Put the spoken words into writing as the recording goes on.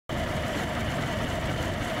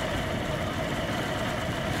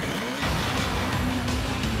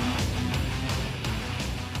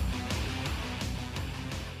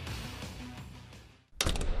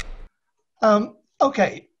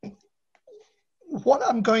Okay, what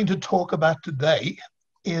I'm going to talk about today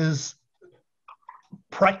is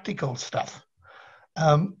practical stuff.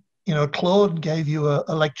 You know, Claude gave you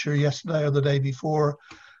a lecture yesterday or the day before,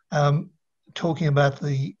 talking about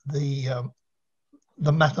the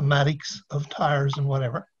mathematics of tires and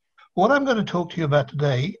whatever. What I'm going to talk to you about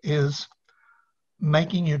today is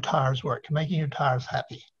making your tires work, making your tires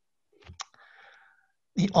happy.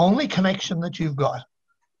 The only connection that you've got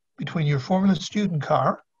between your Formula Student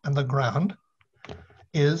car and the ground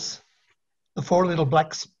is the four little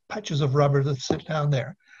black patches of rubber that sit down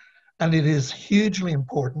there. And it is hugely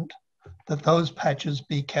important that those patches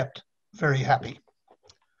be kept very happy.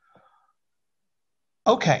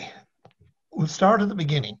 Okay, we'll start at the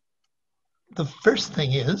beginning. The first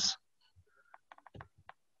thing is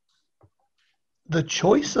the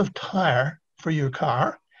choice of tire for your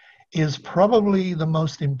car is probably the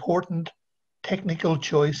most important technical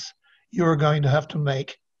choice you're going to have to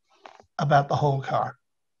make about the whole car.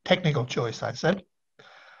 Technical choice, I said.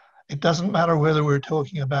 It doesn't matter whether we're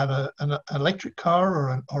talking about an electric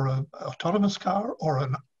car or an autonomous car or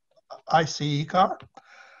an ICE car.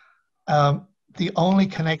 The only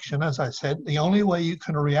connection, as I said, the only way you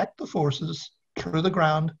can react the forces through the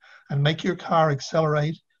ground and make your car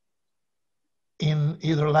accelerate in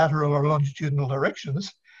either lateral or longitudinal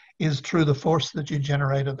directions is through the force that you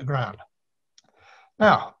generate at the ground.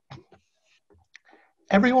 Now,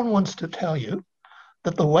 everyone wants to tell you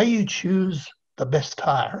that the way you choose the best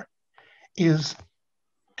tire is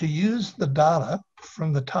to use the data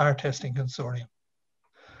from the tire testing consortium.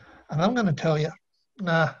 And I'm going to tell you,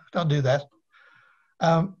 nah, don't do that.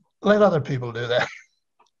 Let other people do that.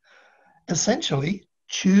 Essentially,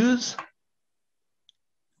 choose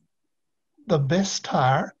the best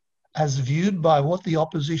tire as viewed by what the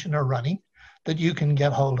opposition are running that you can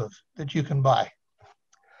get hold of, that you can buy.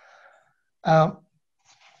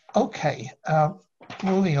 Okay,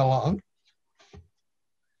 moving along.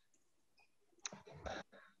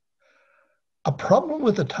 A problem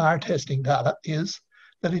with the tire testing data is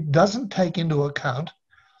that it doesn't take into account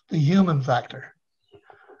the human factor.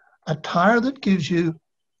 A tire that gives you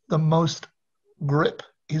the most grip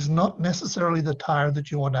is not necessarily the tire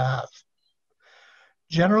that you want to have.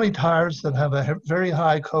 Generally, tires that have a very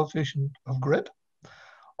high coefficient of grip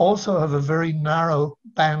also have a very narrow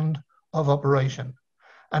band of operation.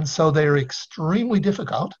 And so they're extremely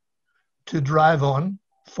difficult to drive on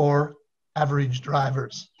for average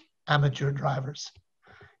drivers, amateur drivers.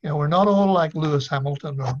 You know, we're not all like Lewis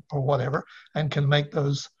Hamilton or whatever and can make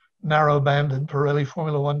those narrow-banded Pirelli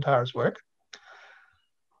Formula One tires work.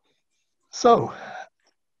 So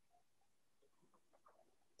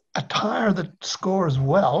a tire that scores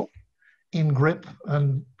well in grip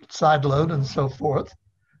and side load and so forth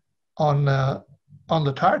on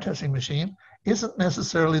the tire testing machine isn't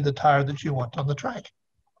necessarily the tire that you want on the track.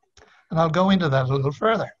 And I'll go into that a little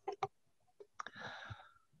further.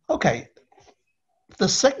 Okay, the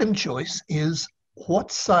second choice is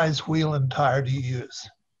what size wheel and tire do you use?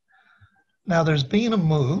 Now, there's been a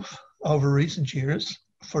move over recent years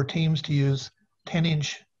for teams to use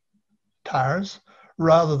 10-inch tires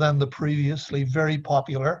rather than the previously very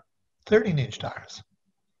popular 13-inch tires.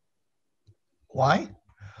 Why?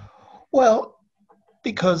 Well,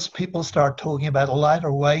 because people start talking about a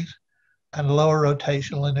lighter weight and lower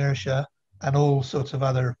rotational inertia and all sorts of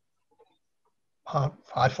other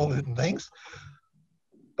highfalutin things.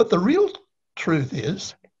 But the real truth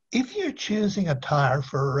is, if you're choosing a tire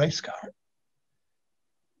for a race car,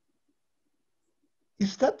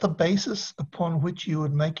 is that the basis upon which you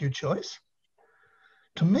would make your choice?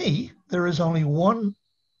 To me, there is only one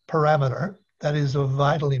parameter that is of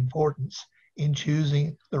vital importance in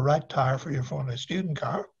choosing the right tire for your Formula Student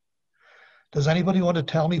car. Does anybody want to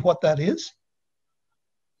tell me what that is?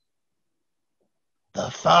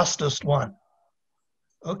 The fastest one.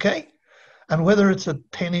 Okay? And whether it's a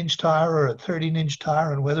 10-inch tire or a 13-inch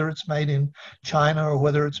tire, and whether it's made in China or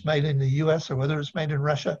whether it's made in the US or whether it's made in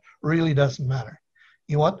Russia, really doesn't matter.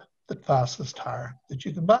 You want the fastest tire that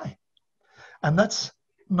you can buy. And that's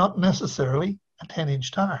not necessarily a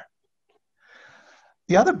 10-inch tire.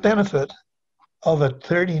 The other benefit of a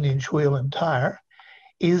 13-inch wheel and tire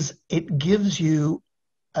is it gives you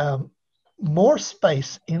more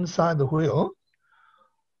space inside the wheel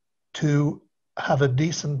to have a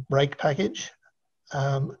decent brake package.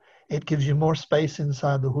 It gives you more space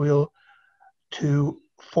inside the wheel to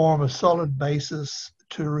form a solid basis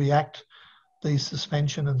to react the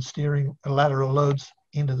suspension and steering lateral loads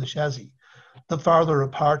into the chassis. The farther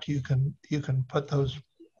apart you can put those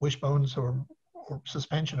wishbones or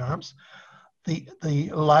suspension arms, the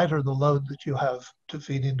lighter the load that you have to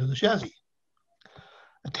feed into the chassis.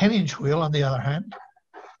 A 10-inch wheel, on the other hand,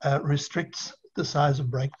 restricts the size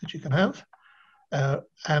of brake that you can have,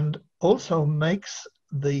 and also makes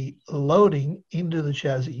the loading into the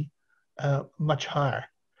chassis much higher.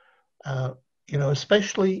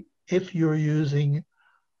 Especially if you're using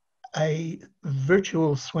a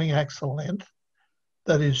virtual swing axle length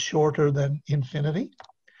that is shorter than infinity.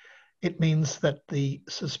 It means that the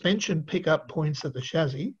suspension pickup points of the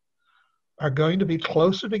chassis are going to be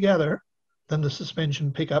closer together than the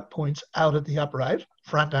suspension pickup points out at the upright,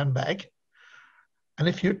 front and back. And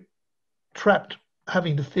if you're trapped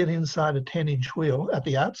having to fit inside a 10-inch wheel at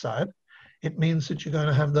the outside, it means that you're going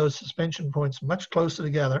to have those suspension points much closer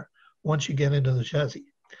together once you get into the chassis.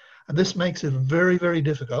 And this makes it very, very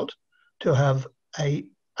difficult to have a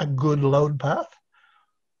good load path.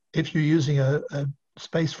 If you're using a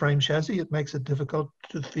space frame chassis, it makes it difficult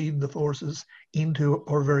to feed the forces into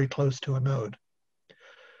or very close to a node.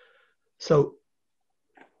 So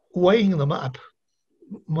weighing them up,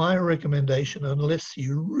 my recommendation, unless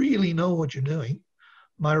you really know what you're doing,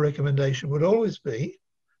 my recommendation would always be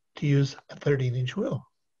to use a 13-inch wheel.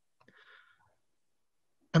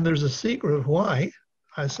 And there's a secret of why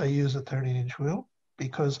I say use a 13-inch wheel,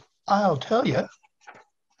 because I'll tell you,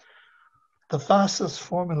 the fastest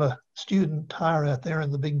Formula student tire out there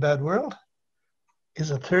in the big bad world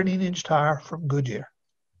is a 13-inch tire from Goodyear.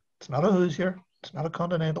 It's not a Hoosier, it's not a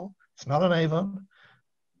Continental, it's not an Avon.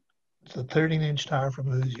 It's a 13-inch tire from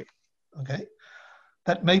Hoosier. Okay,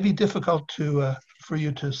 that may be difficult to for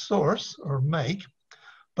you to source or make,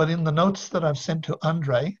 but in the notes that I've sent to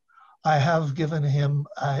Andre, I have given him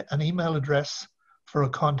an email address for a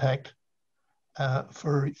contact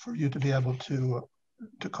for you to be able to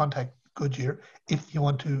contact Goodyear if you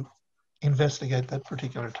want to investigate that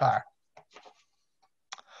particular tire.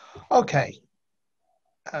 Okay.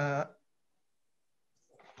 I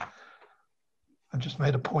just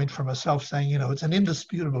made a point for myself saying, it's an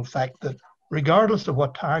indisputable fact that regardless of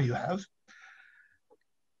what tire you have,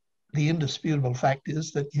 the indisputable fact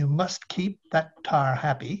is that you must keep that tire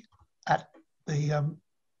happy at the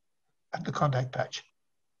contact patch.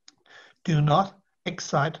 Do not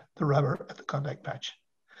excite the rubber at the contact patch.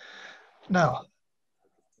 Now,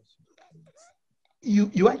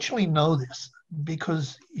 you actually know this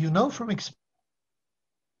because you know from experience.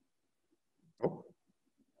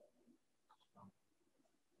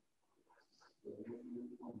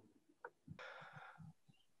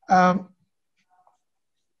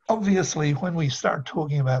 Obviously, when we start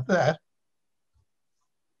talking about that,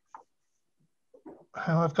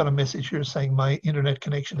 I've got a message here saying my internet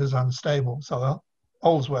connection is unstable, so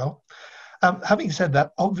all's well. Having said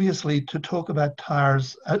that, obviously to talk about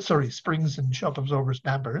tires, springs and shock absorbers,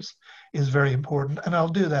 dampers is very important, and I'll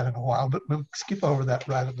do that in a while, but we'll skip over that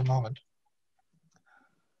right at the moment.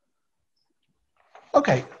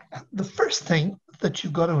 Okay, the first thing that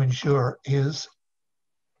you've got to ensure is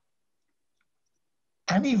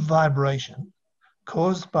any vibration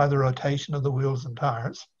caused by the rotation of the wheels and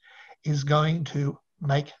tires is going to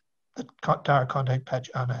make the tire contact patch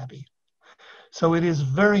unhappy. So it is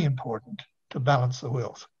very important to balance the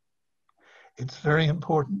wheels. It's very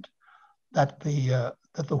important that the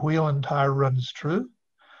wheel and tire runs true.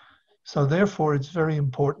 So therefore, it's very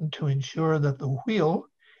important to ensure that the wheel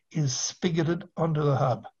is spigoted onto the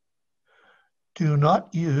hub. Do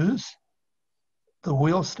not use the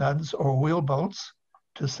wheel studs or wheel bolts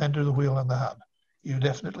to center the wheel and the hub. You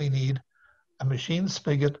definitely need a machine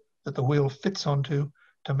spigot that the wheel fits onto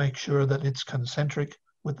to make sure that it's concentric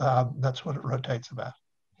with the hub. That's what it rotates about.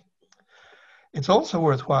 It's also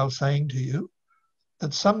worthwhile saying to you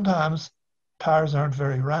that sometimes tires aren't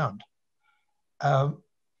very round.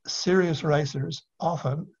 Serious racers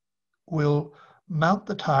often will mount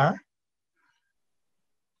the tire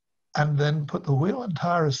and then put the wheel and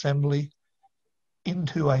tire assembly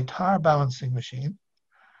into a tire balancing machine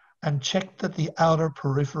and check that the outer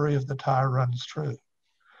periphery of the tire runs true.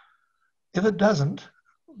 If it doesn't,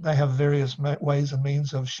 they have various ways and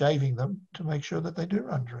means of shaving them to make sure that they do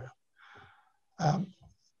run true.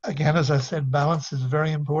 Again, as I said, balance is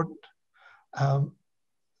very important.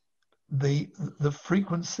 The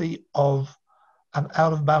frequency of an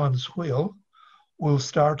out of balance wheel will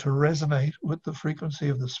start to resonate with the frequency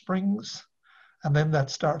of the springs, and then that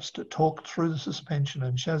starts to talk through the suspension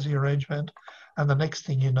and chassis arrangement, and the next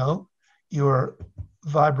thing you know, you're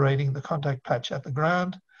vibrating the contact patch at the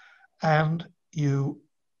ground and you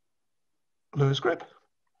lose grip.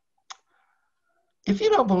 If you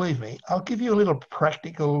don't believe me, I'll give you a little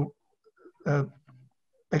practical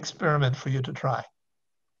experiment for you to try.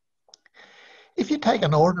 If you take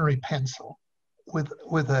an ordinary pencil with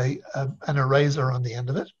an eraser on the end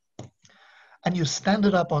of it, and you stand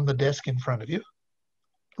it up on the desk in front of you,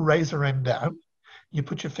 razor end down. You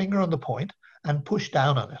put your finger on the point and push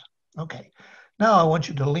down on it. Okay. Now I want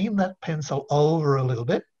you to lean that pencil over a little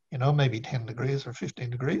bit, you know, maybe 10 degrees or 15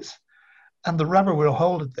 degrees, and the rubber will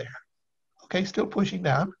hold it there. Okay, still pushing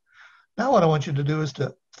down. Now what I want you to do is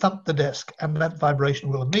to thump the desk, and that vibration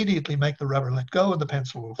will immediately make the rubber let go and the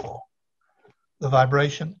pencil will fall. The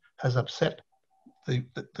vibration has upset the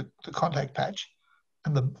contact patch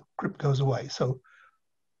and the grip goes away. So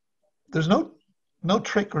there's no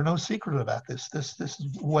trick or no secret about this. This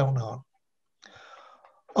is well known.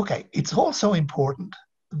 Okay, it's also important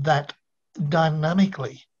that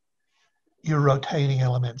dynamically your rotating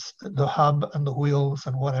elements, the hub and the wheels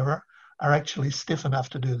and whatever, are actually stiff enough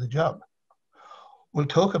to do the job. We'll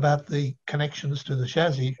talk about the connections to the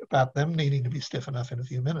chassis, about them needing to be stiff enough in a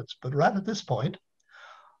few minutes. But right at this point,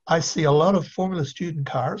 I see a lot of Formula Student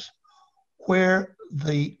cars where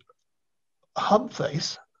the hub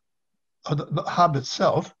face, or the hub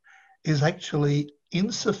itself, is actually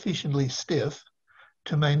insufficiently stiff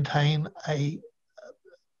to maintain a,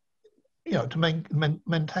 you know, to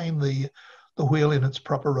maintain the wheel in its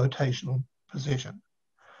proper rotational position.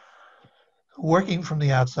 Working from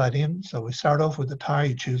the outside in, so we start off with the tire,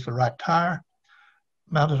 you choose the right tire,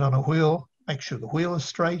 mount it on a wheel, make sure the wheel is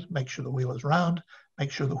straight, make sure the wheel is round,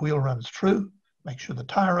 make sure the wheel runs true, make sure the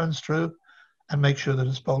tire runs true, and make sure that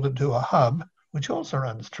it's bolted to a hub, which also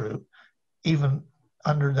runs true, even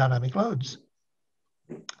under dynamic loads.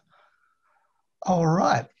 All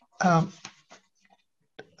right.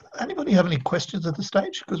 Anybody have any questions at this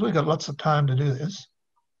stage? Because we've got lots of time to do this.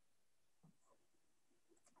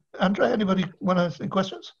 Andre, anybody want to ask any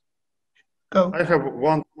questions? Go. I have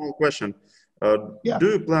one small question. Yeah. Do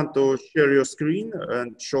you plan to share your screen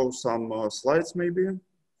and show some slides maybe?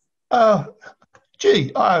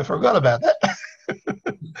 Gee, I forgot about that.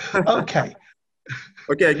 Okay.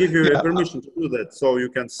 Okay, I give you Yeah. permission to do that, so you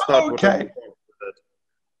can start. Okay.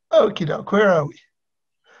 Okie doke, where are we?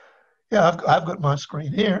 Yeah, I've got my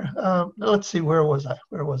screen here. Let's see, where was I?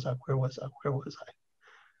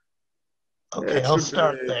 Okay, I'll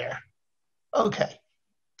start there. Okay.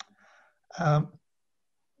 Now,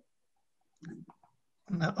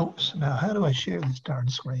 oops, now how do I share this darn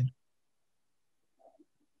screen?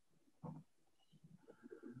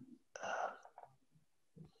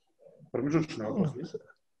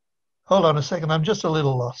 Hold on a second, I'm just a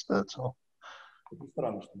little lost, that's all.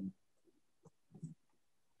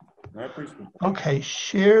 Okay,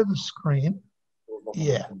 share the screen.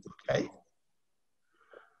 Yeah, okay.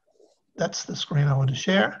 That's the screen I want to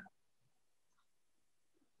share.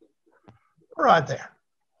 Right there.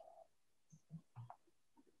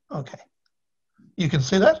 Okay. You can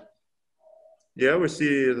see that? Yeah, we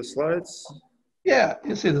see the slides. Yeah,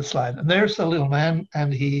 you see the slide. And there's the little man,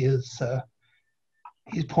 and he is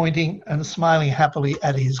he's pointing and smiling happily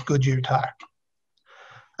at his Goodyear tire.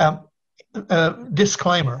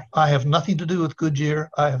 Disclaimer, I have nothing to do with Goodyear.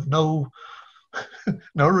 I have no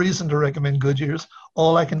reason to recommend Goodyears.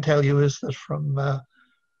 All I can tell you is that from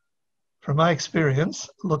my experience,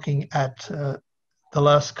 looking at the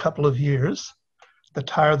last couple of years, the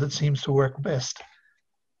tire that seems to work best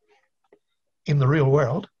in the real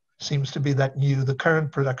world seems to be that new, the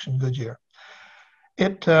current production Goodyear.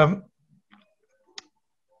 It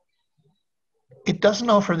doesn't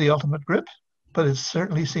offer the ultimate grip, but it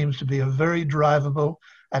certainly seems to be a very drivable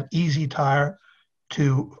and easy tire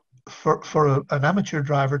for an amateur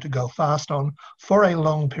driver to go fast on for a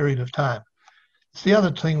long period of time. It's the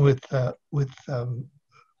other thing with a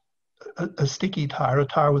sticky tire, a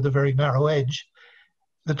tire with a very narrow edge.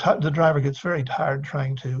 The driver gets very tired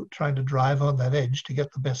trying to drive on that edge to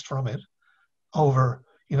get the best from it over,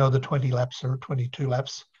 you know, the 20 laps or 22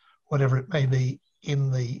 laps, whatever it may be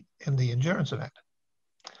in the endurance event.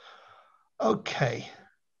 Okay,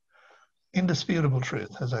 indisputable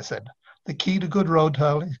truth, as I said. The key to good road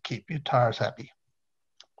towing is keep your tires happy.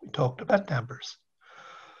 We talked about dampers.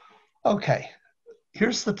 Okay,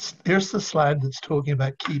 here's the slide that's talking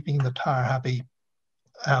about keeping the tire happy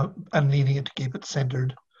and needing it to keep it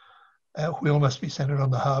centered. Wheel must be centered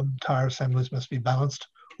on the hub. Tire assemblies must be balanced.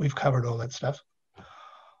 We've covered all that stuff.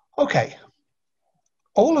 Okay,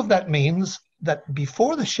 all of that means that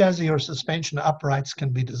before the chassis or suspension uprights can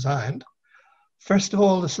be designed, first of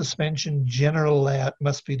all, the suspension general layout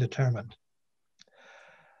must be determined.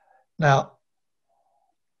 Now,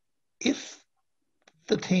 if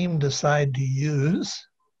the team decide to use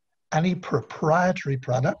any proprietary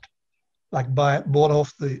product, like bought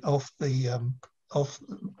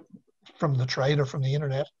from the trade or from the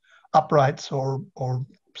internet, uprights or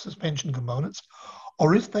suspension components,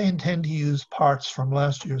 or if they intend to use parts from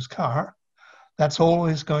last year's car, that's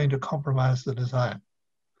always going to compromise the design,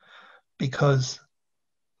 because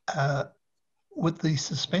with the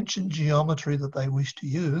suspension geometry that they wish to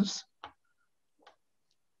use,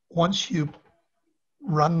 once you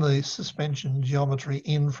run the suspension geometry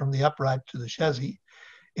in from the upright to the chassis,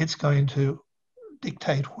 it's going to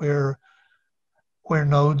dictate where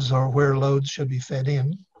nodes or where loads should be fed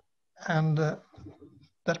in, and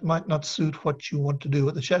that might not suit what you want to do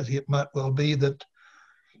with the chassis. It might well be that,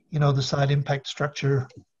 you know, the side impact structure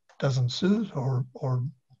doesn't suit, or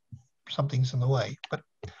something's in the way. But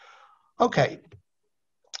okay,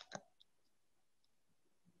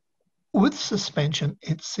 with suspension,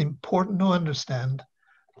 it's important to understand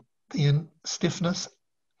the stiffness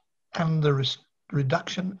and the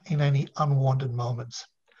reduction in any unwanted moments.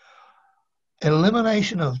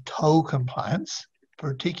 Elimination of toe compliance,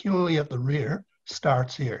 particularly at the rear,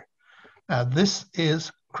 starts here. Now, this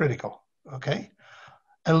is critical, okay?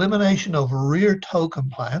 Elimination of rear toe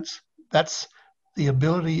compliance, that's the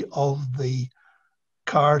ability of the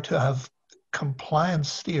car to have compliant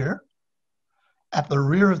steer at the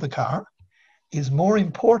rear of the car, is more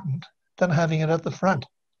important than having it at the front.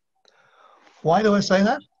 Why do I say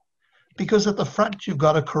that? Because at the front, you've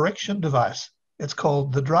got a correction device. It's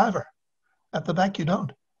called the driver. At the back, you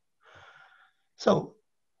don't. So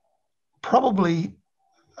probably,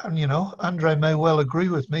 you know, Andre may well agree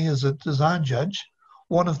with me as a design judge,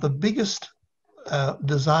 one of the biggest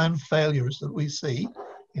design failures that we see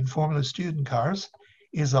in Formula Student cars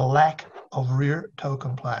is a lack of rear toe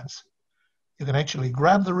compliance. You can actually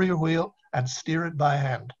grab the rear wheel and steer it by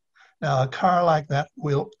hand. Now, a car like that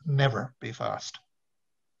will never be fast.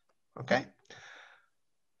 Okay?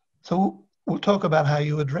 So we'll talk about how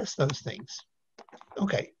you address those things.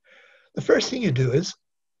 Okay, the first thing you do is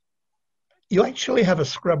you actually have a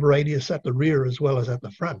scrub radius at the rear as well as at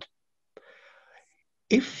the front.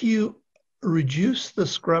 If you reduce the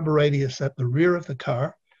scrub radius at the rear of the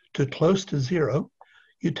car to close to zero,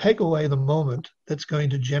 you take away the moment that's going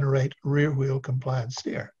to generate rear wheel compliant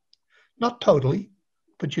steer. Not totally,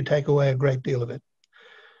 but you take away a great deal of it.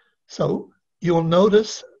 So you'll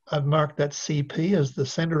notice I've marked that CP as the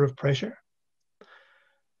center of pressure.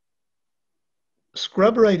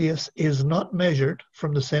 Scrub radius is not measured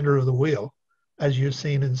from the center of the wheel, as you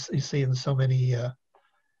see in so many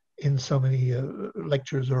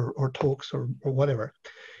lectures or talks or whatever.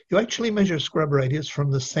 You actually measure scrub radius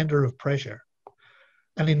from the center of pressure.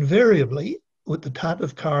 And invariably, with the type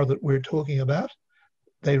of car that we're talking about,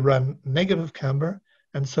 they run negative camber,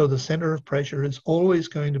 and so the center of pressure is always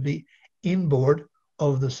going to be inboard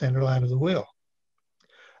of the center line of the wheel.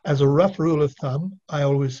 As a rough rule of thumb, I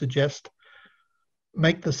always suggest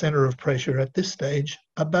make the center of pressure at this stage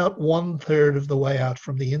about 1/3 of the way out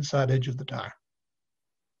from the inside edge of the tire.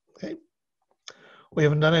 Okay. We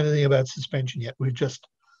haven't done anything about suspension yet. We've just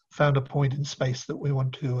found a point in space that we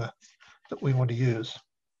want to use.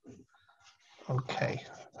 Okay,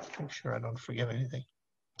 make sure I don't forget anything.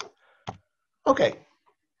 Okay,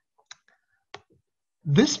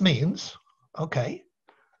 this means, okay,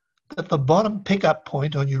 that the bottom pickup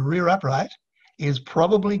point on your rear upright is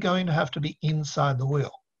probably going to have to be inside the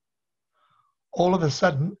wheel. All of a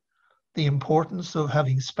sudden, the importance of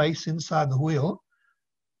having space inside the wheel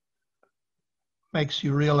makes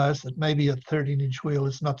you realize that maybe a 13-inch wheel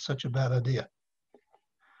is not such a bad idea.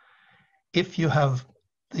 If you have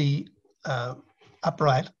the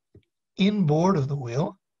upright inboard of the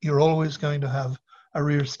wheel, you're always going to have a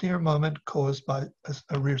rear steer moment caused by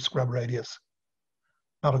a rear scrub radius.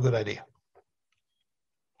 Not a good idea.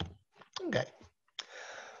 Okay.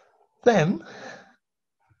 Then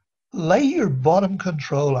lay your bottom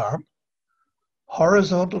control arm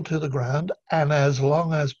horizontal to the ground and as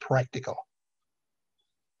long as practical.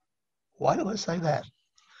 Why do I say that?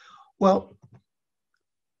 Well,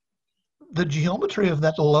 the geometry of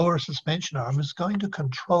that lower suspension arm is going to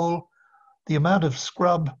control the amount of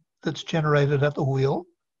scrub that's generated at the wheel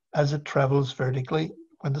as it travels vertically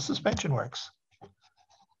when the suspension works.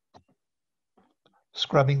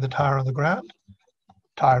 Scrubbing the tire on the ground,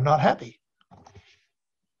 tire not happy.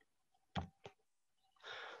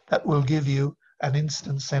 That will give you an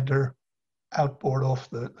instant center outboard off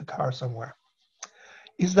the car somewhere.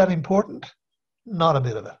 Is that important? Not a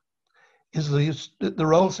bit of it. Is the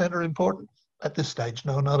roll center important? At this stage,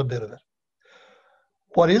 no, not a bit of it.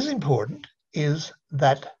 What is important is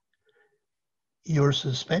that your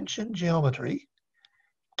suspension geometry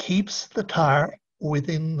keeps the tire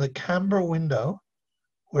within the camber window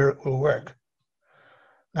where it will work.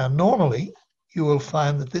 Now, normally, you will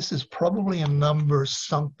find that this is probably a number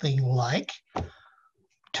something like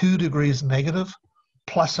 2 degrees negative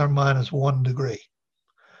plus or minus 1 degree.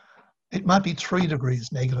 It might be 3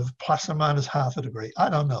 degrees negative, plus or minus half a degree. I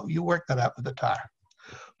don't know. You work that out with the tire.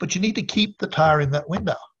 But you need to keep the tire in that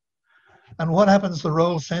window. And what happens to the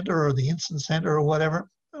roll center or the instant center or whatever?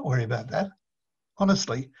 Don't worry about that.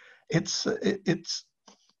 Honestly, it's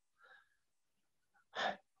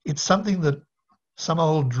something that some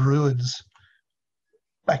old druids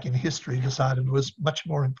back in history decided was much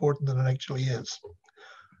more important than it actually is.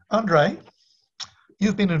 Andre,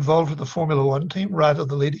 you've been involved with the Formula One team right at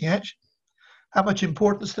the leading edge. How much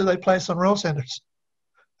importance do they place on roll centers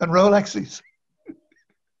and roll axes?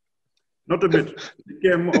 Not a bit. It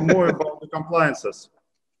became more about the compliances.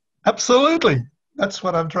 Absolutely. That's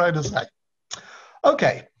what I'm trying to say.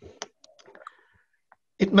 Okay.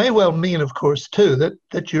 It may well mean, of course, too,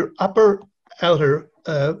 that your outer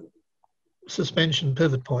suspension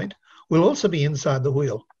pivot point will also be inside the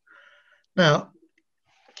wheel. Now,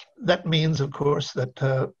 that means, of course,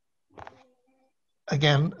 that,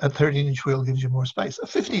 again, a 13-inch wheel gives you more space. A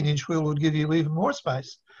 15-inch wheel would give you even more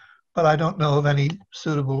space, but I don't know of any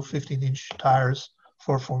suitable 15-inch tires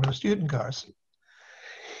for Formula Student cars.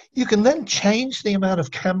 You can then change the amount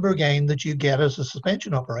of camber gain that you get as the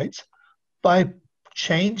suspension operates by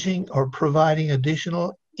changing or providing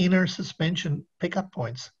additional inner suspension pickup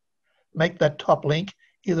points. Make that top link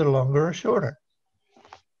either longer or shorter.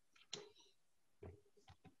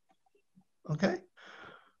 Okay?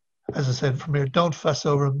 As I said from here, don't fuss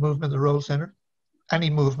over the movement of the roll center. Any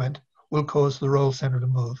movement will cause the roll center to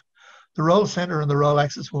move. The roll center and the roll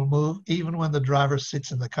axis will move even when the driver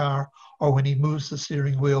sits in the car or when he moves the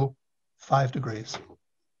steering wheel 5 degrees.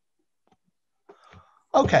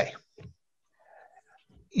 Okay.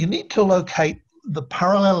 You need to locate the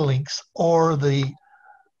parallel links or the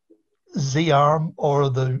Z-arm or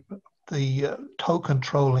the toe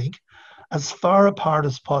control link as far apart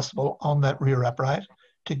as possible on that rear upright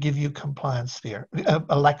to give you compliance steer,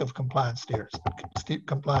 a lack of compliance steers,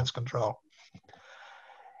 compliance control.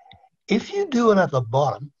 If you do it at the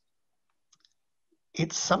bottom,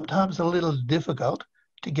 it's sometimes a little difficult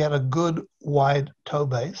to get a good wide toe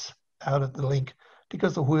base out at the link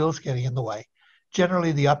because the wheel's getting in the way.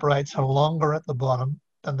 Generally, the uprights are longer at the bottom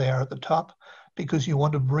than they are at the top because you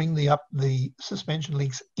want to bring the suspension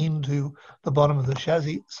links into the bottom of the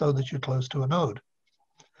chassis so that you're close to a node.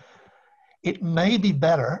 It may be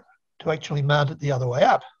better to actually mount it the other way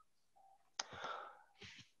up.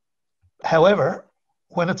 However,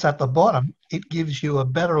 when it's at the bottom, it gives you a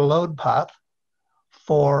better load path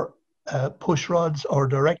for push rods or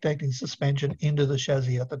direct acting suspension into the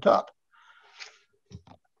chassis at the top.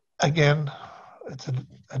 Again, it's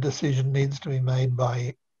a decision needs to be made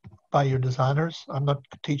by your designers. I'm not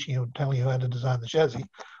teaching you and telling you how to design the chassis.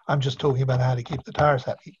 I'm just talking about how to keep the tires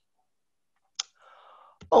happy.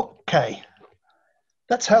 Okay,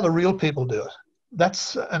 that's how the real people do it.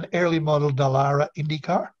 That's an early model Dallara Indy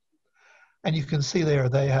car. And you can see there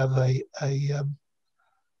they have a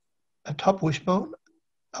top wishbone,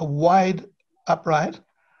 a wide upright,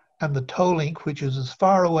 and the toe link, which is as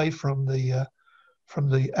far away from the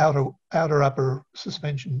outer upper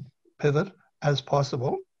suspension pivot as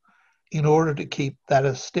possible, in order to keep that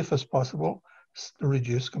as stiff as possible to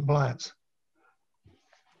reduce compliance.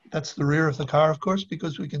 That's the rear of the car, of course,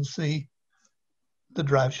 because we can see the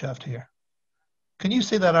drive shaft here. Can you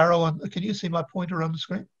see that arrow on? Can you see my pointer on the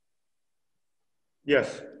screen?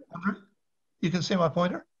 Yes. You can see my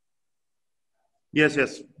pointer? Yes,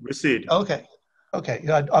 yes, we see it. Okay. Okay,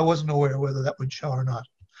 I wasn't aware whether that would show or not.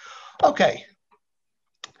 Okay.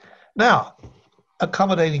 Now,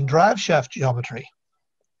 accommodating drive shaft geometry.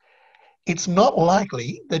 It's not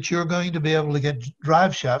likely that you're going to be able to get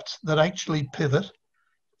drive shafts that actually pivot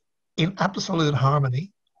in absolute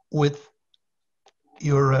harmony with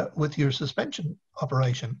your suspension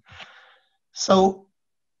operation. So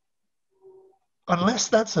unless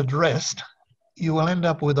that's addressed, you will end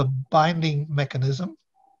up with a binding mechanism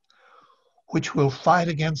which will fight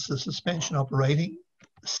against the suspension operating,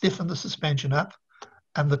 stiffen the suspension up,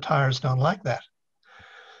 and the tires don't like that.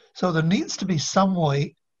 So there needs to be some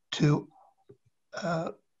way to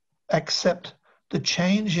accept the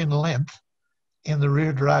change in length in the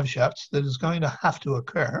rear drive shafts that is going to have to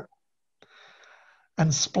occur.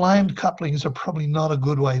 And splined couplings are probably not a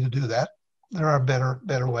good way to do that. There are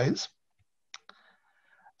better ways.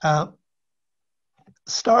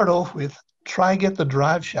 Start off with, try get the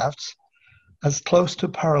drive shafts as close to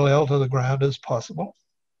parallel to the ground as possible.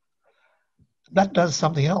 That does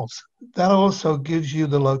something else. That also gives you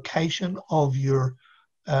the location of your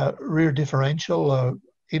rear differential,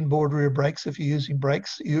 inboard rear brakes if you're using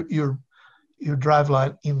brakes, your drive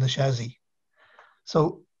line in the chassis.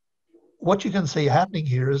 So what you can see happening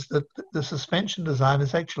here is that the suspension design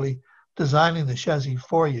is actually designing the chassis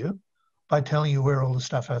for you by telling you where all the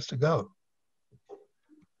stuff has to go.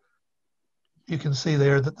 You can see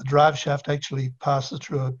there that the drive shaft actually passes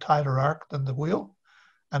through a tighter arc than the wheel.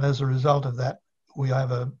 And as a result of that, we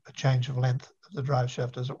have a change of length of the drive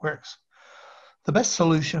shaft as it works. The best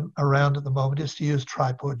solution around at the moment is to use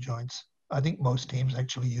tripod joints. I think most teams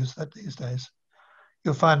actually use that these days.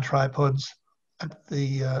 You'll find tripods at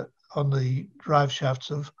the on the drive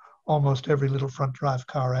shafts of almost every little front drive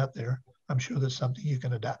car out there. I'm sure there's something you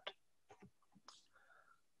can adapt.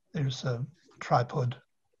 There's a tripod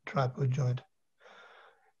joint.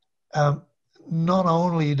 Not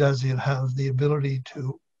only does it have the ability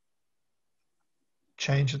to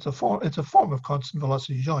change, it's a form of constant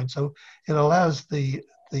velocity joint, so it allows the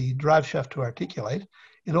drive shaft to articulate.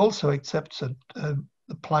 It also accepts the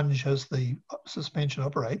plunge as the suspension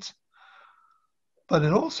operates, but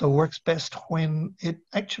it also works best when it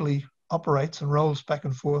actually operates and rolls back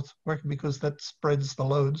and forth, working because that spreads the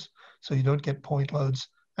loads, so you don't get point loads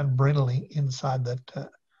and brittling inside that.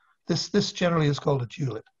 This generally is called a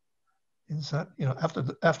tulip. Inside,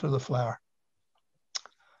 after the flower.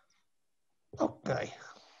 Okay.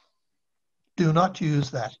 Do not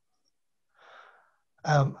use that.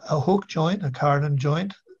 A hook joint, a cardan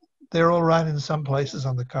joint, they're all right in some places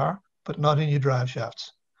on the car, but not in your drive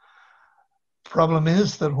shafts. Problem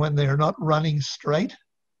is that when they're not running straight,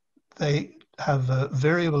 they have a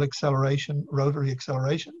variable acceleration, rotary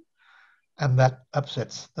acceleration, and that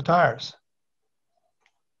upsets the tires.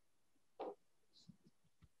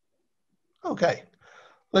 Okay,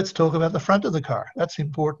 let's talk about the front of the car. That's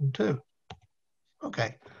important too.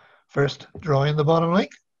 Okay, first draw in the bottom link,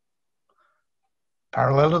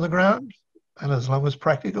 parallel to the ground, and as long as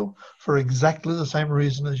practical, for exactly the same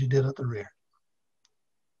reason as you did at the rear.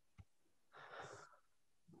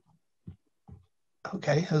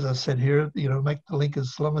 Okay, as I said here, make the link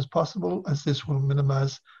as long as possible, as this will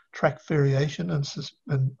minimize track variation and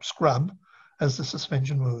scrub as the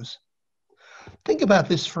suspension moves. Think about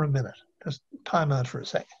this for a minute. Just time out for a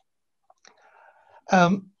second.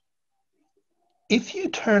 If you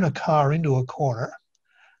turn a car into a corner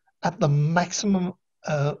at the maximum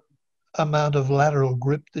amount of lateral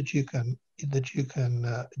grip that you can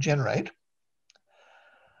generate,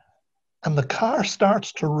 and the car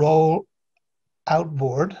starts to roll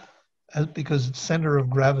outboard because its center of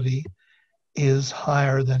gravity is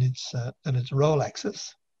higher than its roll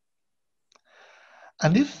axis,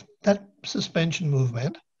 and if that suspension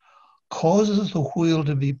movement causes the wheel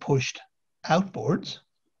to be pushed outboards,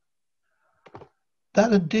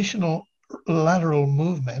 that additional lateral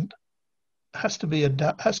movement has to be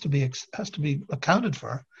accounted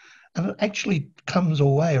for, and it actually comes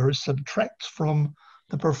away or subtracts from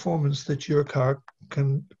the performance that your car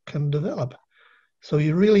can develop. So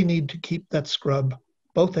you really need to keep that scrub,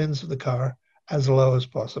 both ends of the car, as low as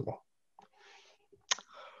possible.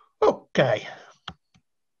 Okay.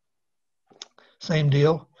 Same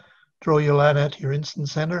deal. Draw your line out to your instant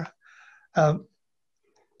center.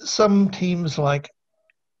 Some teams like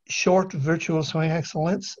short virtual swing axle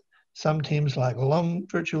lengths. Some teams like long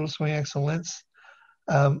virtual swing axle lengths.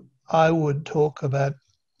 I would talk about,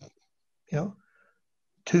 2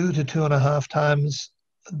 to 2.5 times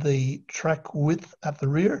the track width at the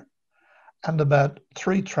rear and about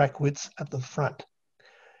 3 track widths at the front.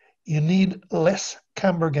 You need less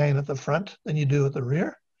camber gain at the front than you do at the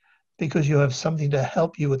rear, because you have something to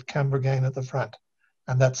help you with camber gain at the front,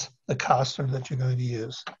 and that's the caster that you're going to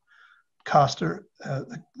use. Caster,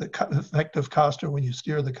 the effect of caster when you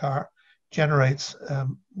steer the car generates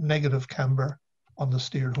negative camber on the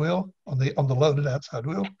steered wheel, on the loaded outside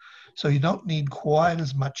wheel, so you don't need quite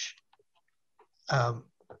as much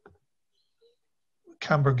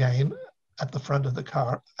camber gain at the front of the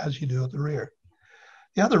car as you do at the rear.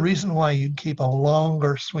 The other reason why you keep a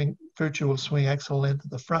longer virtual swing axle length at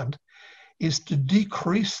the front is to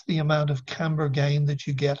decrease the amount of camber gain that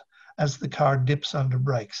you get as the car dips under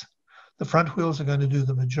brakes. The front wheels are going to do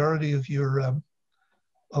the majority of your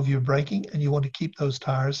braking, and you want to keep those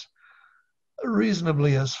tires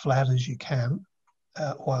reasonably as flat as you can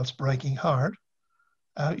whilst braking hard.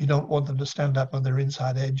 You don't want them to stand up on their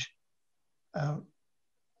inside edge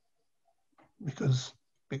because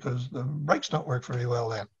the brakes don't work very well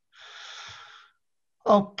then.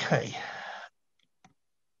 Okay.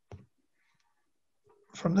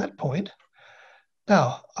 From that point,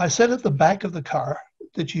 now I said at the back of the car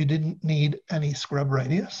that you didn't need any scrub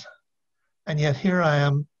radius, and yet here I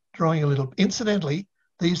am drawing a little. Incidentally,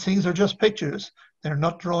 these things are just pictures. They're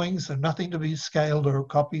not drawings. They're nothing to be scaled or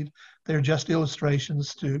copied. They're just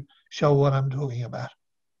illustrations to show what I'm talking about.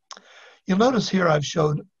 You'll notice here I've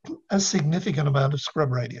showed a significant amount of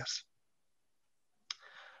scrub radius.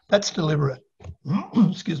 That's deliberate.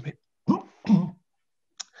 Excuse me.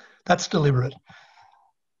 That's deliberate.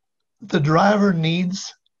 The driver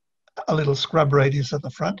needs a little scrub radius at the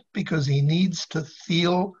front because he needs to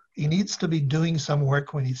feel, he needs to be doing some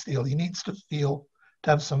work when he steers. He needs to feel, to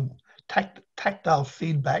have some tactile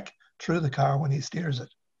feedback through the car when he steers it.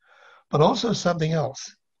 But also something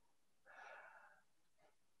else.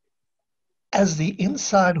 As the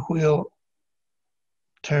inside wheel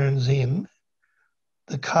turns in,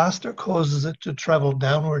 the caster causes it to travel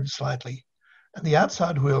downward slightly, and the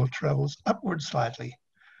outside wheel travels upward slightly.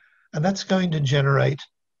 And that's going to generate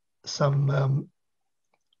some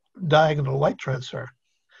diagonal weight transfer.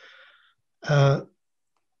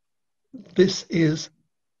 This is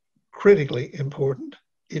critically important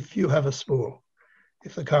if you have a spool.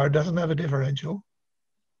 If the car doesn't have a differential,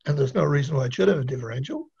 and there's no reason why it should have a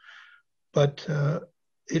differential, but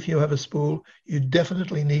if you have a spool, you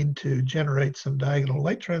definitely need to generate some diagonal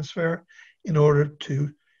weight transfer in order to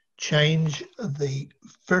change the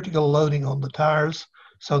vertical loading on the tires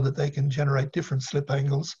so that they can generate different slip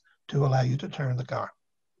angles to allow you to turn the car.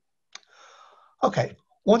 Okay,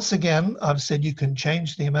 once again, I've said you can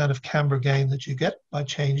change the amount of camber gain that you get by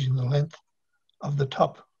changing the length of the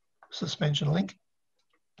top suspension link.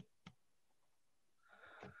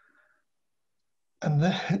 And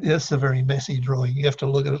that's a very messy drawing. You have to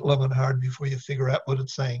look at it long and hard before you figure out what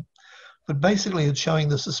it's saying. But basically, it's showing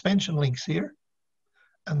the suspension links here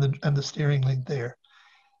and the steering link there.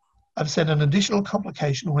 I've said an additional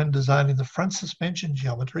complication when designing the front suspension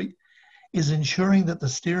geometry is ensuring that the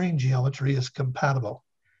steering geometry is compatible.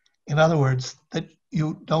 In other words, that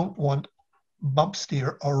you don't want bump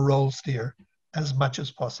steer or roll steer as much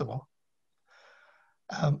as possible.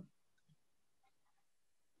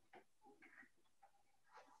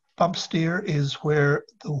 Bump steer is where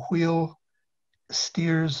the wheel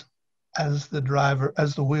steers as the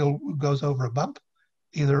wheel goes over a bump,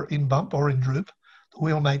 either in bump or in droop. The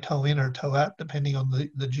wheel may toe in or toe out, depending on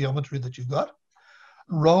the geometry that you've got.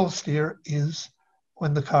 Roll steer is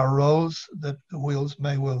when the car rolls, that the wheels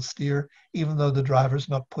may well steer, even though the driver's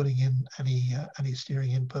not putting in any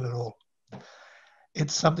steering input at all.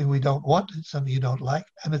 It's something we don't want, it's something you don't like,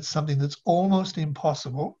 and it's something that's almost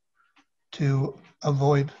impossible to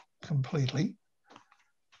avoid completely.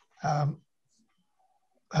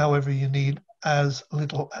 However, you need as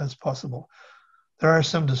little as possible. There are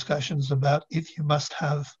some discussions about if you must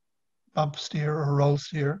have bump steer or roll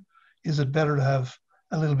steer, is it better to have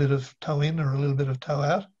a little bit of toe in or a little bit of toe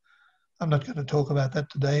out? I'm not going to talk about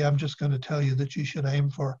that today. I'm just going to tell you that you should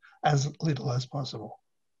aim for as little as possible.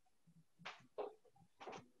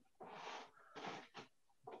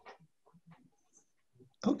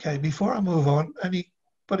 Okay, before I move on,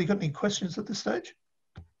 anybody got any questions at this stage?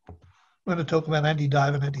 I'm going to talk about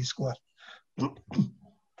anti-dive and anti-squat.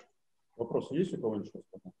 Вопросы есть у кого-нибудь?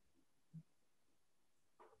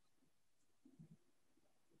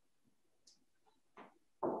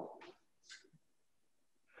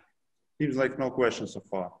 Seems like no questions so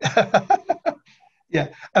far. Yeah,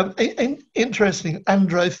 interesting.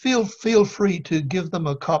 Andre, feel free to give them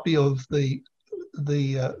a copy of the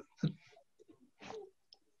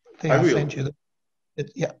thing I sent you.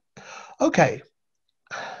 Yeah. Okay.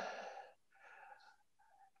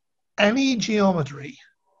 Any geometry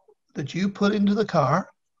that you put into the car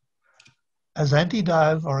as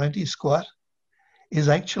anti-dive or anti-squat is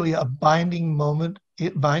actually a binding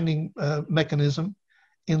mechanism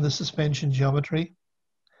in the suspension geometry.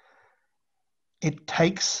 It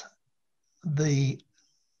takes the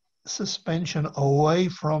suspension away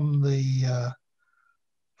from your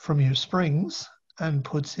springs and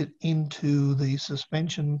puts it into the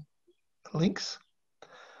suspension links,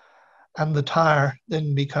 and the tire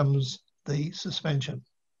then becomes the suspension.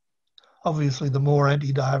 Obviously, the more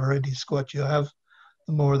anti-dive or anti-squat you have,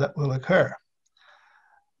 the more that will occur.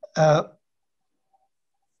 The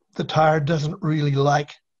tire doesn't really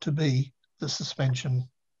like to be the suspension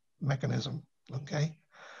mechanism, okay?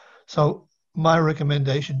 So my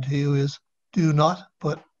recommendation to you is do not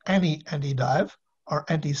put any anti-dive or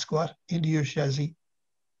anti-squat into your chassis.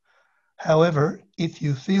 However, if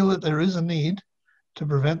you feel that there is a need to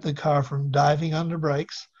prevent the car from diving under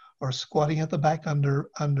brakes or squatting at the back under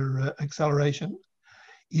acceleration,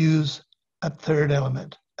 use a third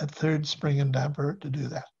element, a third spring and damper to do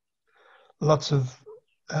that. Lots of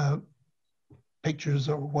pictures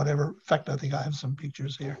or whatever. In fact, I think I have some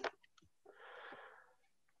pictures here.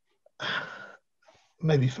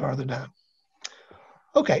 Maybe farther down.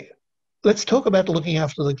 Okay, let's talk about looking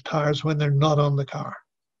after the tires when they're not on the car.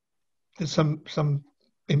 There's some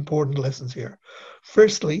important lessons here.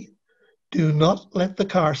 Firstly, do not let the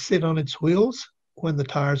car sit on its wheels when the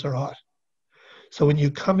tires are hot. So when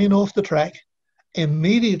you come in off the track,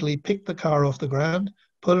 immediately pick the car off the ground,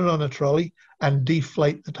 put it on a trolley, and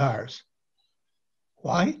deflate the tires.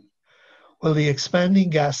 Why? Well, the expanding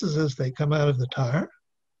gases as they come out of the tire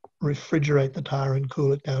refrigerate the tire and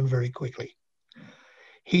cool it down very quickly.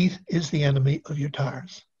 Heat is the enemy of your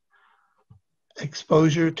tires.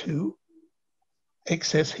 Exposure to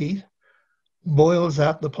excess heat boils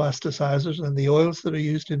out the plasticizers and the oils that are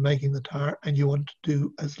used in making the tire, and you want to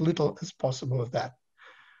do as little as possible of that.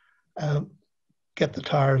 Get the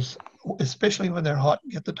tires, especially when they're hot,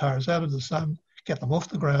 get the tires out of the sun, get them off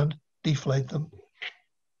the ground, deflate them.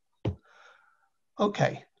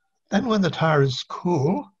 Okay, then when the tire is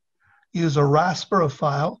cool, use a rasper or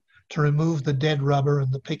file to remove the dead rubber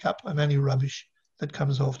and the pickup and any rubbish that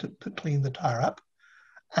comes off to clean the tire up,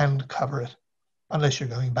 and cover it, unless you're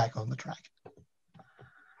going back on the track.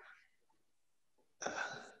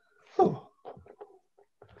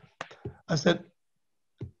 I said,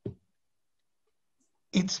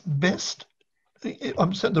 it's best,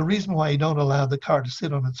 the reason why you don't allow the car to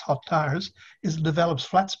sit on its hot tires is it develops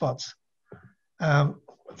flat spots.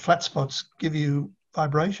 Flat spots give you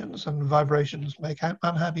vibrations, and vibrations make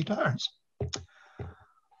unhappy tires.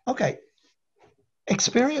 Okay,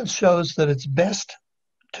 experience shows that it's best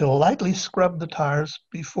to lightly scrub the tires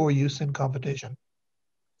before use in competition.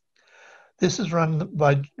 This is run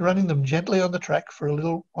by running them gently on the track for a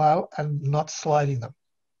little while and not sliding them.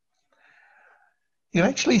 You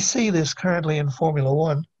actually see this currently in Formula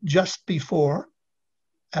One just before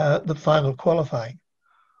the final qualifying,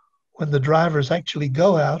 when the drivers actually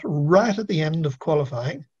go out right at the end of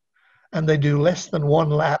qualifying and they do less than one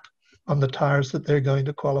lap on the tires that they're going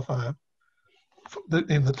to qualify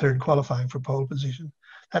in the third qualifying for pole position.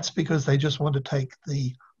 That's because they just want to take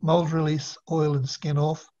the mold release, oil and skin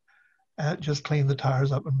off, just clean the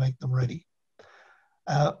tires up and make them ready.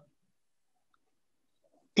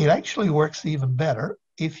 It actually works even better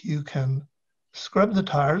if you can scrub the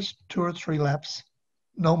tires 2 or 3 laps,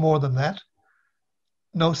 no more than that,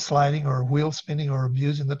 no sliding or wheel spinning or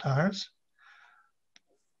abusing the tires.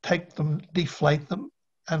 Take them, deflate them,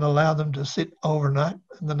 and allow them to sit overnight,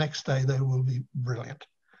 and the next day they will be brilliant.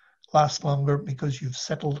 Last longer because you've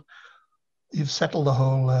settled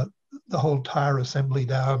the whole tire assembly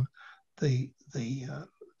down. The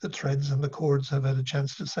threads and the cords have had a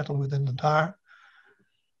chance to settle within the tire,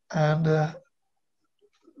 and the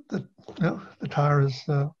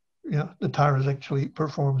tire is actually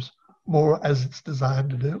performs more as it's designed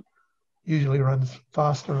to do. Usually runs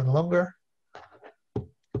faster and longer.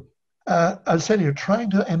 I said you're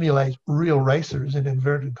trying to emulate real racers in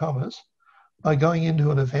inverted commas by going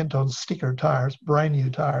into an event on sticker tires, brand new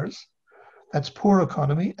tires. That's poor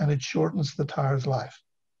economy, and it shortens the tire's life.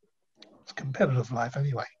 It's competitive life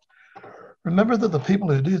anyway. Remember that the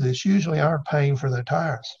people who do this usually aren't paying for their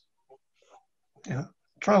tires.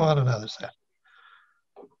 Throw on another set.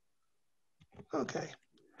 Okay.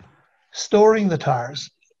 Storing the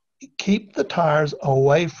tires. Keep the tires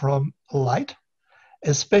away from light,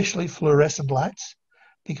 especially fluorescent lights,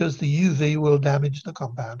 because the UV will damage the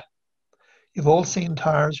compound. You've all seen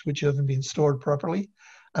tires which haven't been stored properly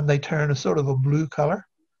and they turn a sort of a blue color.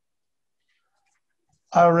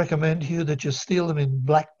 I recommend to you that you steal them in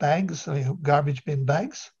black bags, garbage bin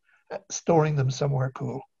bags, storing them somewhere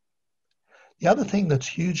cool. The other thing that's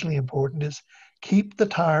hugely important is keep the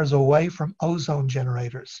tires away from ozone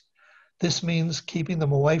generators. This means keeping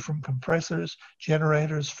them away from compressors,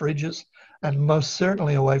 generators, fridges, and most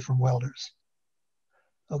certainly away from welders.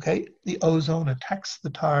 Okay, the ozone attacks the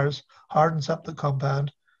tires, hardens up the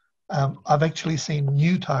compound. I've actually seen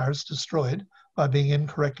new tires destroyed by being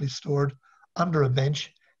incorrectly stored under a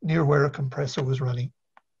bench near where a compressor was running.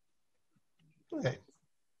 Okay.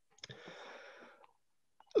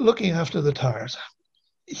 Looking after the tires.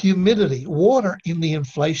 Humidity, water in the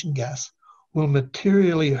inflation gas will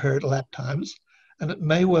materially hurt lap times, and it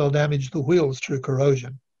may well damage the wheels through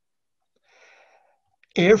corrosion.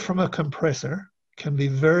 Air from a compressor can be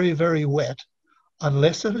very, very wet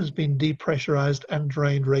unless it has been depressurized and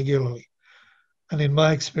drained regularly. And in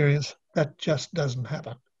my experience, that just doesn't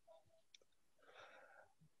happen.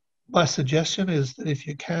 My suggestion is that if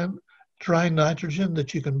you can, dry nitrogen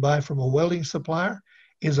that you can buy from a welding supplier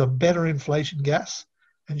is a better inflation gas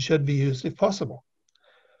and should be used if possible.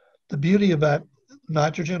 The beauty about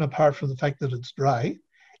nitrogen, apart from the fact that it's dry,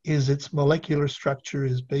 is its molecular structure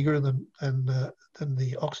is bigger than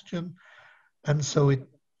the oxygen, and so it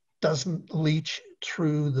doesn't leach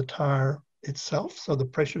through the tire itself, so the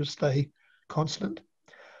pressures stay constant.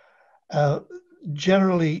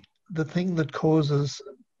 Generally, the thing that causes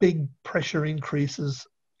big pressure increases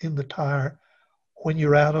in the tire when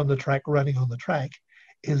you're out on the track, running on the track,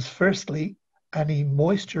 is firstly, any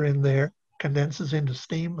moisture in there condenses into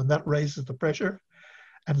steam and that raises the pressure.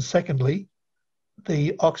 And secondly,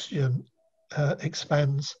 the oxygen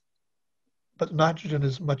expands, but nitrogen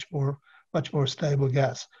is much more stable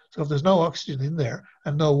gas. So if there's no oxygen in there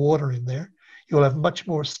and no water in there, you'll have much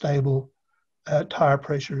more stable tire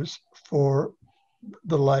pressures for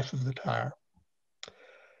the life of the tire.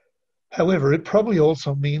 However, it probably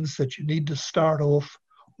also means that you need to start off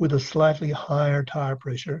with a slightly higher tire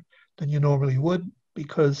pressure than you normally would,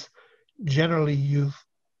 because generally you've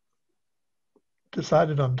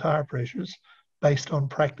decided on tire pressures based on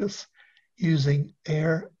practice using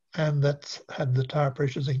air, and that's had the tire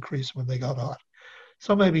pressures increase when they got hot.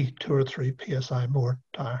 So maybe 2 or 3 psi more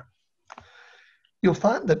tire. You'll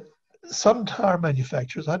find that some tire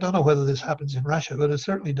manufacturers, I don't know whether this happens in Russia, but it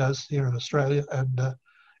certainly does here in Australia and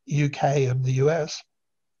UK and the US,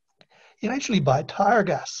 you actually buy tire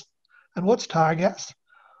gas. And what's tire gas?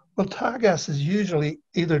 Well, tire gas is usually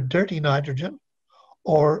either dirty nitrogen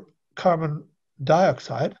or carbon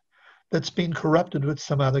dioxide that's been corrupted with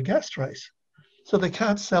some other gas trace. So they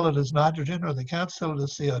can't sell it as nitrogen or they can't sell it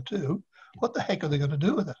as CO2. What the heck are they going to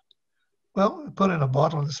do with it? Well, put it in a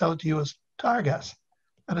bottle and sell it to you as tire gas.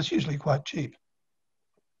 And it's usually quite cheap.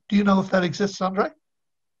 Do you know if that exists, Andre?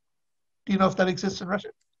 Do you know if that exists in Russia?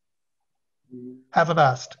 Haven't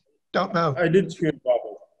asked. Don't know. I did hear about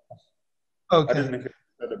it. Okay. I didn't hear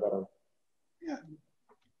about it. Yeah.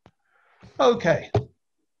 Okay.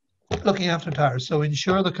 Looking after tires. So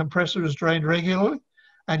ensure the compressor is drained regularly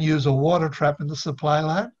and use a water trap in the supply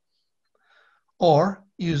line, or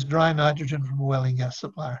use dry nitrogen from a welling gas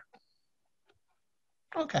supplier.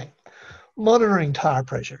 Okay. Monitoring tire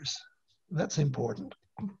pressures. That's important.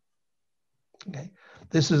 Okay.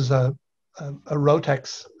 This is a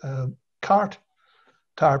Rotax cart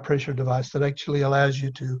tire pressure device that actually allows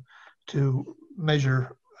you to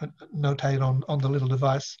measure, notate on the little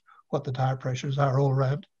device what the tire pressures are all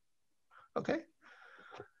around. Okay.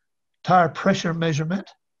 Tire pressure measurement.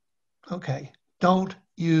 Okay. Don't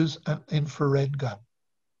use an infrared gun.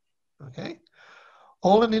 Okay.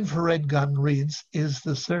 All an infrared gun reads is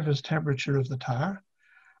the surface temperature of the tire,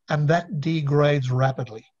 and that degrades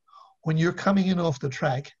rapidly. When you're coming in off the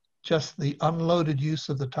track, just the unloaded use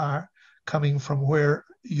of the tire coming from where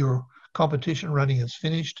your competition running is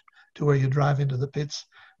finished to where you drive into the pits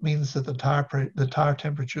means that the tire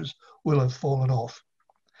temperatures will have fallen off.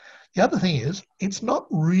 The other thing is, it's not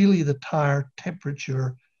really the tire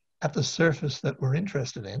temperature at the surface that we're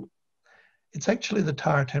interested in. It's actually the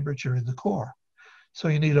tire temperature in the core. So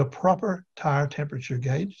you need a proper tire temperature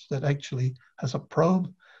gauge that actually has a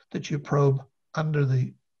probe that you probe under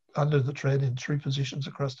the tread in 3 positions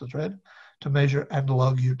across the tread to measure and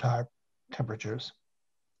log your tire temperatures.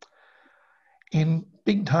 In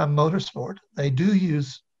big time motorsport, they do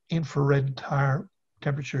use infrared tire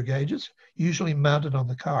temperature gauges, usually mounted on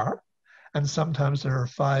the car, and sometimes there are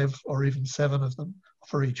 5 or even 7 of them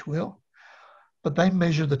for each wheel. But they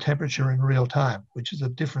measure the temperature in real time, which is a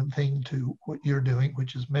different thing to what you're doing,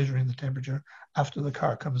 which is measuring the temperature after the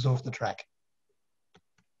car comes off the track.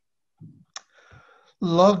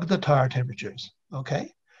 Log the tire temperatures,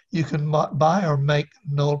 okay? You can buy or make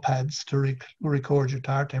null pads to record your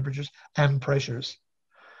tire temperatures and pressures.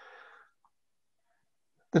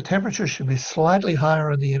 The temperature should be slightly higher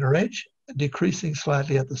on the inner edge, decreasing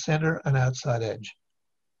slightly at the center and outside edge.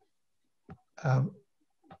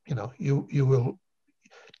 You know, you will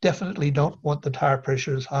definitely don't want the tire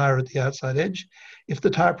pressures higher at the outside edge. If the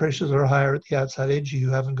tire pressures are higher at the outside edge, you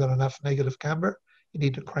haven't got enough negative camber. You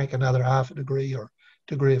need to crank another ½ degree or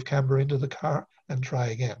degree of camber into the car and try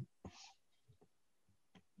again.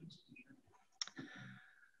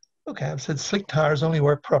 Okay, I've said slick tires only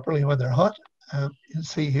work properly when they're hot. You can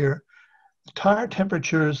see here, tire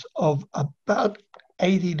temperatures of about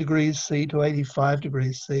 80 degrees C to 85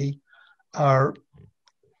 degrees C are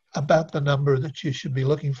about the number that you should be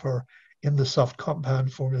looking for in the soft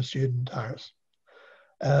compound Formula Student tires.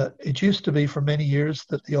 It used to be for many years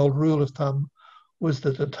that the old rule of thumb was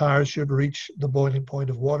that the tires should reach the boiling point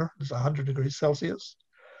of water. It's 100 degrees Celsius,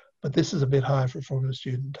 but this is a bit high for Formula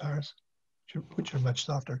Student tires, which are much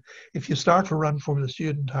softer. If you start to run Formula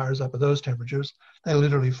Student tires up at those temperatures, they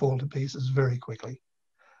literally fall to pieces very quickly.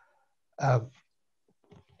 Yep.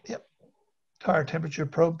 Tire temperature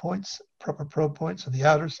probe points, proper probe points on the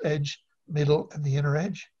outer edge, middle, and the inner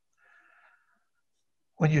edge.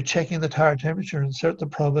 When you're checking the tire temperature, insert the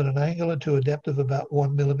probe at an angle and to a depth of about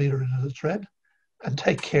 1 millimeter into the tread, and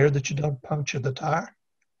take care that you don't puncture the tire.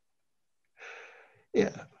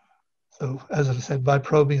 Yeah. So as I said, by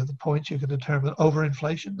probing at the points, you can determine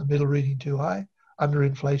overinflation, the middle reading too high, under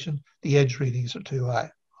inflation, the edge readings are too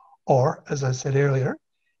high. Or, as I said earlier,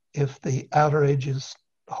 if the outer edge is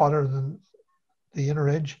hotter than the inner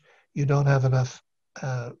edge, you don't have enough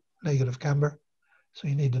negative camber, so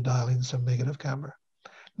you need to dial in some negative camber.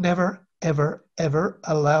 Never, ever, ever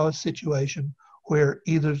allow a situation where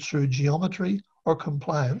either through geometry or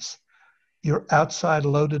compliance, your outside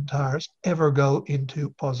loaded tires ever go into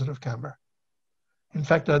positive camber. In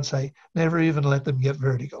fact, I'd say never even let them get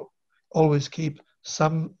vertical. Always keep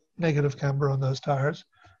some negative camber on those tires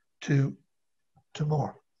to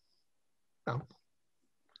more. Now,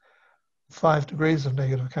 5 degrees of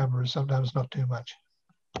negative camber is sometimes not too much.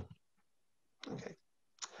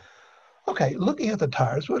 Okay, looking at the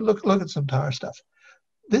tires, we'll look at some tire stuff.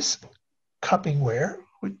 This cupping wear,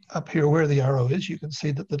 up here where the arrow is, you can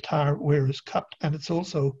see that the tire wear is cupped and it's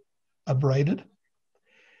also abraded.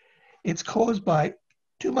 It's caused by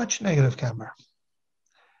too much negative camber.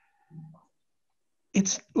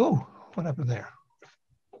 Oh, what happened there?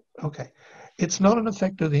 Okay, it's not an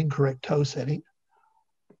effect of the incorrect toe setting.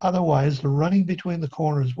 Otherwise, the running between the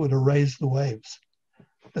corners would erase the waves.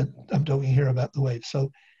 I'm talking here about the waves.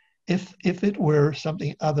 So if it were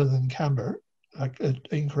something other than camber, like an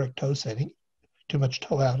incorrect toe setting, too much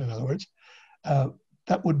toe out, in other words,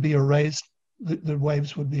 that would be erased. The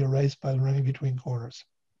waves would be erased by the running between corners.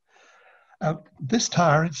 This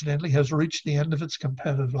tire, incidentally, has reached the end of its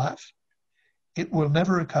competitive life. It will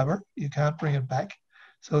never recover. You can't bring it back.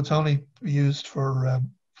 So it's only used for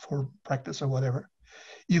practice or whatever.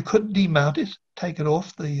 You could demount it, take it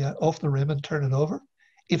off the rim and turn it over.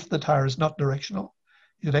 If the tire is not directional,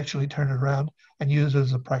 you'd actually turn it around and use it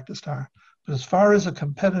as a practice tire. But as far as a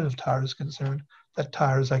competitive tire is concerned, that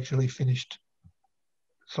tire is actually finished.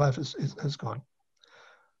 Its life has gone.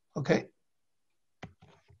 Okay.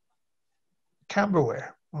 Camber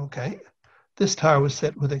wear. Okay. This tire was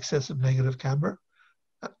set with excessive negative camber,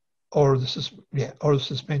 or the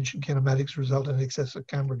suspension kinematics result in excessive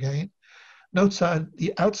camber gain. Note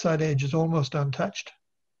the outside edge is almost untouched,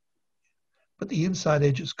 but the inside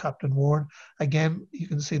edge is cupped and worn. Again, you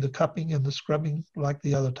can see the cupping and the scrubbing like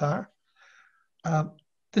the other tire.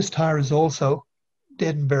 This tire is also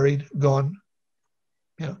dead and buried, gone.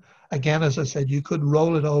 Again, as I said, you could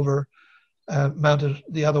roll it over, mount it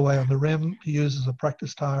the other way on the rim to use as a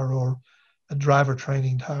practice tire or a driver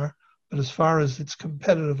training tire. But as far as its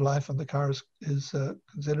competitive life on the car is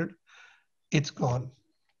considered, it's gone.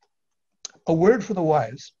 A word for the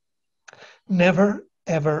wise. Never,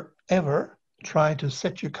 ever, ever try to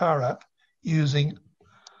set your car up using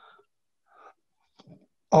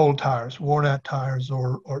old tires, worn out tires,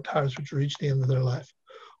 or tires which reach the end of their life.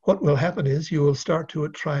 What will happen is you will start to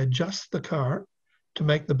try adjust the car to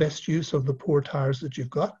make the best use of the poor tires that you've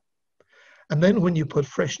got. And then when you put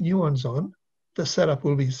fresh new ones on, the setup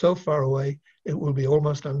will be so far away, it will be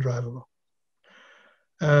almost undrivable.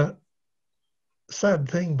 Sad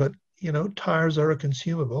thing, but tires are a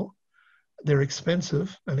consumable. They're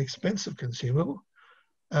expensive, an expensive consumable,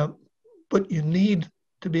 but you need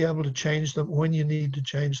to be able to change them when you need to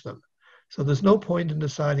change them. So there's no point in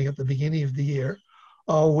deciding at the beginning of the year,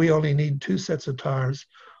 oh, we only need 2 sets of tires,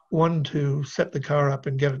 one to set the car up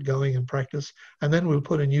and get it going and practice, and then we'll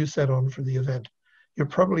put a new set on for the event. You're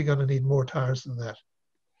probably going to need more tires than that.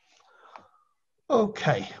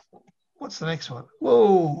 Okay, what's the next one?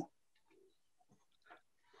 Whoa!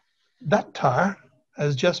 That tire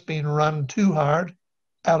has just been run too hard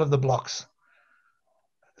out of the blocks.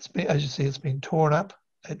 As you see, it's been torn up.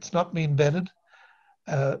 It's not been bedded.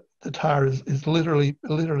 The tire is literally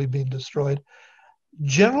been destroyed.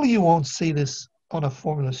 Generally, you won't see this on a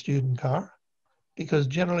Formula Student car because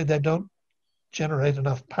generally they don't generate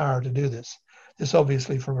enough power to do this. This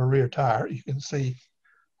obviously from a rear tire, you can see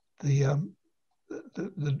the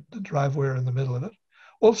drive wear in the middle of it.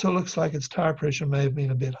 Also looks like its tire pressure may have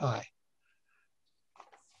been a bit high.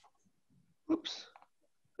 Oops.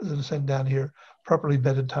 As I said down here, properly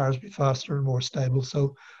bedded tires be faster and more stable.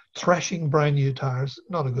 So thrashing brand new tires,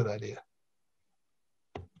 not a good idea.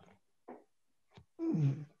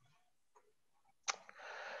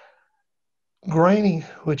 Graining,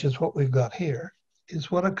 which is what we've got here,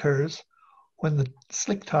 is what occurs when the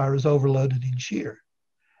slick tire is overloaded in shear,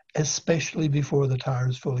 especially before the tire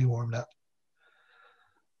is fully warmed up.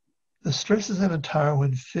 The stresses in a tire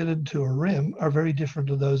when fitted to a rim are very different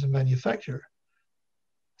to those in manufacture.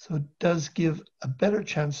 So it does give a better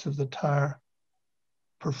chance of the tire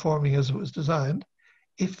performing as it was designed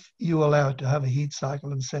if you allow it to have a heat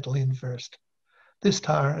cycle and settle in first. This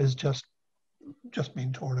tire has just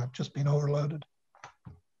been torn up, just been overloaded.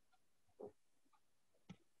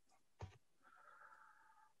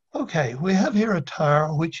 Okay, we have here a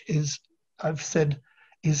tire which is I've said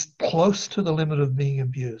is close to the limit of being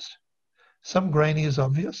abused. Some grainy is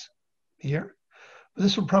obvious here, but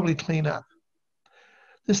this will probably clean up.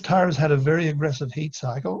 This tire has had a very aggressive heat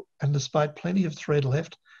cycle, and despite plenty of thread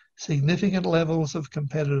left, significant levels of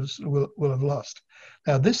competitors will have lost.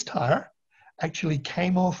 Now, this tire actually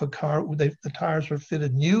came off a car. The tires were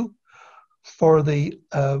fitted new for the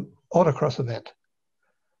autocross event.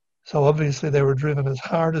 So obviously they were driven as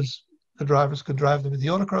hard as the drivers could drive them in the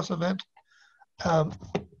autocross event,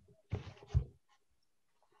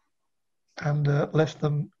 and left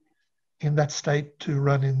them in that state to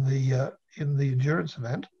run in the endurance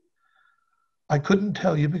event. I couldn't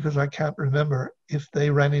tell you because I can't remember if they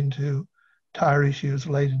ran into tire issues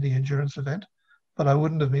late in the endurance event, but I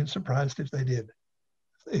wouldn't have been surprised if they did.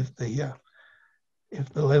 If the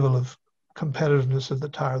level of competitiveness of the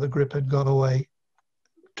tire, the grip had gone away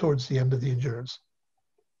towards the end of the endurance.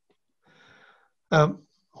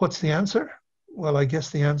 What's the answer? Well, I guess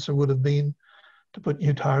the answer would have been to put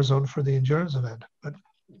new tires on for the endurance event, but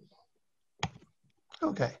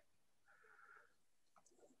okay.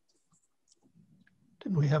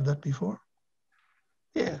 Didn't we have that before?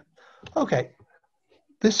 Yeah, okay.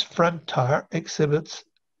 This front tire exhibits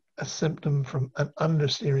a symptom from an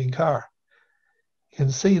understeering car. You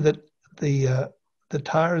can see that the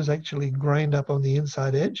tire is actually grained up on the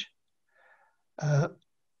inside edge. The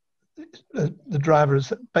driver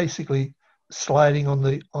is basically sliding on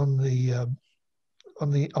the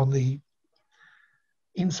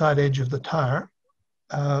inside edge of the tire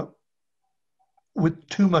with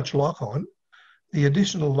too much lock on. The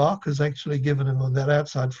additional lock has actually given him on that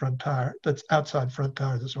outside front tire. That's outside front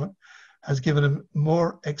tire. This one has given him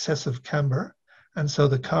more excessive camber, and so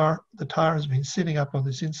the tire has been sitting up on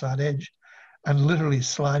this inside edge and literally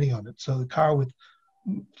sliding on it. So the car with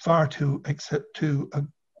far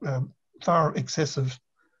excessive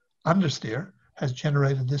understeer has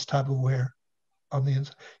generated this type of wear on the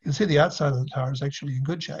inside. You can see the outside of the tire is actually in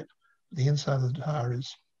good shape. The inside of the tire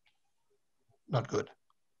is not good.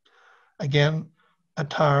 Again, a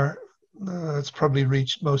tire that's probably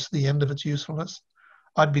reached most of the end of its usefulness.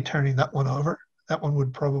 I'd be turning that one over. That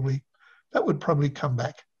would probably come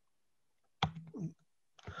back.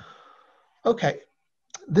 Okay,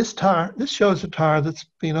 this shows a tire that's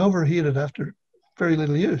been overheated after very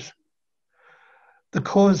little use. The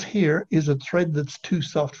cause here is a thread that's too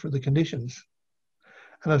soft for the conditions.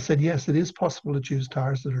 And I've said, yes, it is possible to choose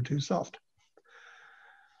tires that are too soft.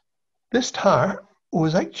 This tire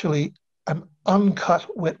was actually an uncut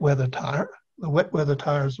wet weather tire. The wet weather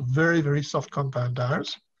tires are very, very soft compound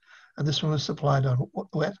tires. And this one was supplied on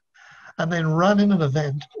wet. And then run in an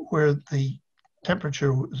event where the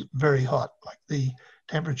temperature was very hot. Like the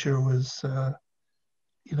temperature was,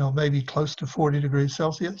 maybe close to 40 degrees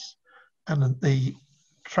Celsius. And the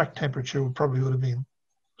track temperature would have been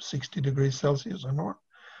 60 degrees Celsius or more.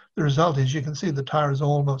 The result is you can see the tire is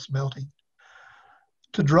almost melting.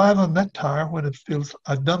 To drive on that tire when it feels,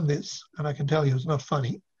 I've done this, and I can tell you it's not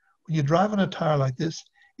funny. When you drive on a tire like this,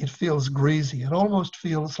 it feels greasy. It almost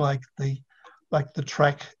feels like the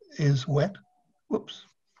track is wet. Whoops.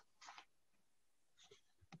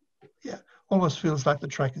 Yeah, almost feels like the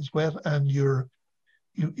track is wet, and you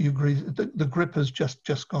grease. The grip has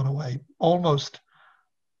just gone away, almost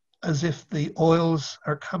as if the oils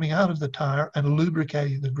are coming out of the tire and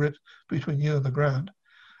lubricating the grip between you and the ground.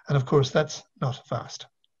 And of course, that's not fast.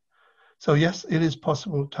 So yes, it is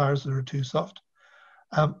possible tires that are too soft.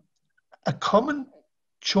 A common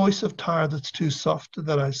choice of tire that's too soft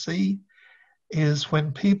that I see is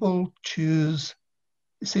when people choose,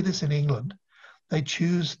 you see this in England, they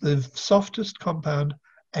choose the softest compound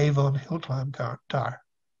Avon hill climb tire.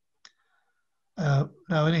 Now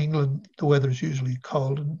in England, the weather is usually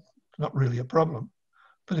cold and not really a problem.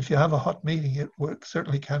 But if you have a hot meeting, it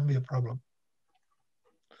certainly can be a problem.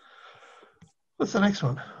 What's the next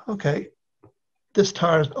one? Okay, this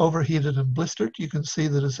tire is overheated and blistered. You can see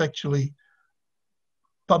that it's actually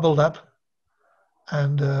bubbled up.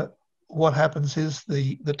 And what happens is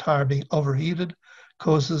the tire being overheated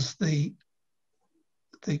causes the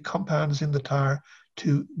compounds in the tire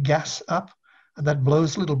to gas up, and that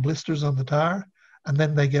blows little blisters on the tire, and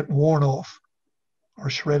then they get worn off or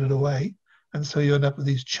shredded away. And so you end up with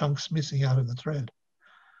these chunks missing out of the thread.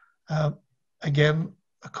 Again,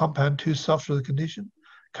 a compound too soft for the condition,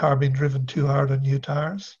 car being driven too hard on new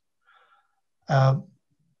tires. You've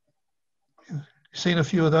seen a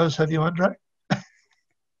few of those, have you, Andre?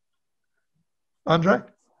 Andre,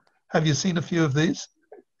 have you seen a few of these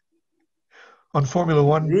on Formula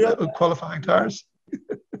One qualifying tires?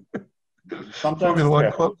 Sometimes, Formula One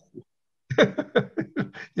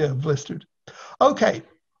yeah, blistered. Okay,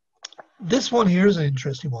 This one here is an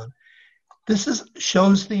interesting one. This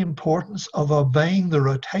shows the importance of obeying the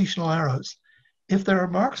rotational arrows. If there are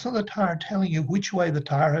marks on the tire telling you which way the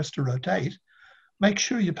tire has to rotate, make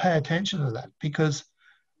sure you pay attention to that, because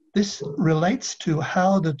this relates to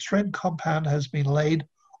how the tread compound has been laid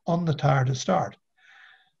on the tire to start.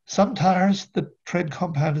 Some tires, the tread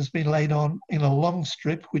compound has been laid on in a long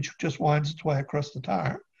strip which just winds its way across the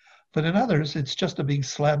tire. But in others, it's just a big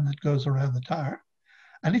slab that goes around the tire.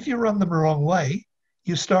 And if you run them the wrong way,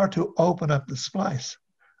 you start to open up the splice.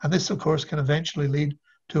 And this, of course, can eventually lead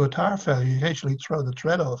to a tire failure. You actually throw the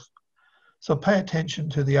tread off. So pay attention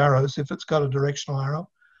to the arrows. If it's got a directional arrow,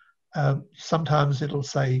 sometimes it'll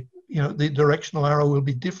say, you know, the directional arrow will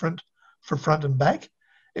be different for front and back.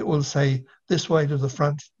 It will say this way to the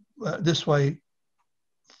front, this way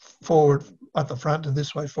forward at the front, and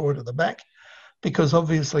this way forward at the back, because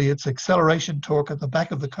obviously it's acceleration torque at the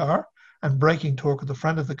back of the car and braking torque at the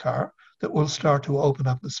front of the car that will start to open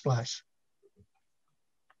up the splice.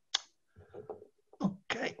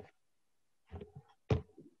 Okay.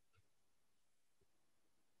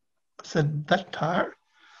 So that tire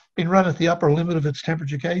been run at the upper limit of its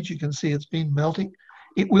temperature gauge. You can see it's been melting.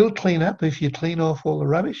 It will clean up if you clean off all the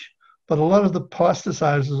rubbish, but a lot of the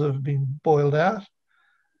plasticizers have been boiled out.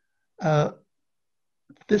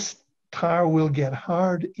 This tire will get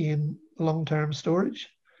hard in long-term storage.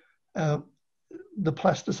 The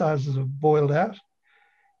plasticizers have boiled out.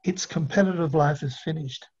 Its competitive life is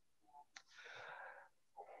finished.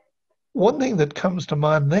 One thing that comes to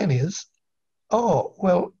mind then is, oh,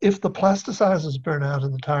 well, if the plasticizers burn out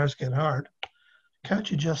and the tires get hard,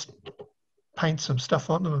 can't you just paint some stuff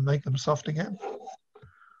on them and make them soft again?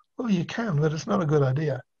 Well, you can, but it's not a good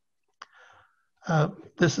idea.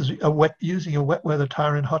 This is using a wet weather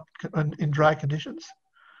tire in dry conditions.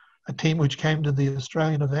 A team which came to the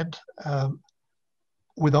Australian event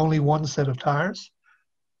with only one set of tires.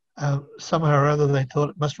 Somehow or other, they thought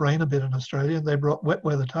it must rain a bit in Australia, and they brought wet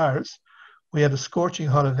weather tires. We had a scorching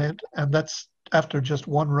hot event, and that's after just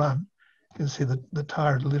one run. You can see the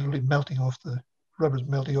tire literally melting off, the rubber's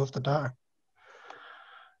melting off the tire.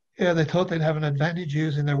 Yeah, they thought they'd have an advantage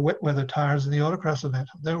using their wet weather tires in the autocross event.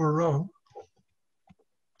 They were wrong.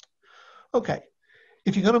 Okay,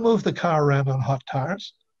 if you're going to move the car around on hot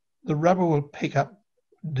tires, the rubber will pick up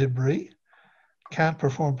debris, can't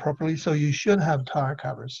perform properly, so you should have tire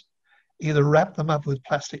covers. Either wrap them up with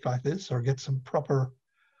plastic like this, or get some proper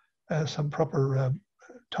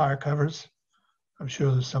tire covers. I'm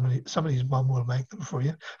sure there's somebody's mum will make them for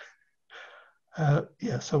you.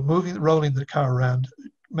 Yeah, so rolling the car around,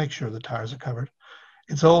 make sure the tires are covered.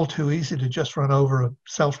 It's all too easy to just run over a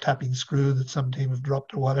self-tapping screw that some team have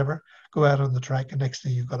dropped or whatever, go out on the track, and next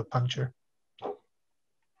thing you've got a puncture.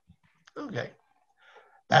 Okay,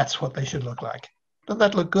 that's what they should look like. Doesn't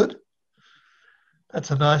that look good?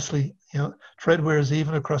 That's a nicely, tread wear is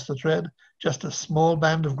even across the tread, just a small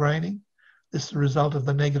band of graining. This is the result of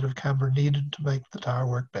the negative camber needed to make the tire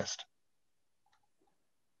work best.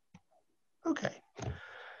 Okay,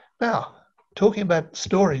 now talking about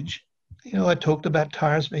storage, I talked about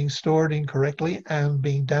tires being stored incorrectly and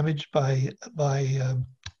being damaged by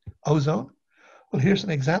ozone. Well, here's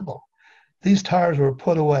an example. These tires were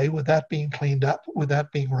put away without being cleaned up,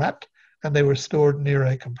 without being wrapped, and they were stored near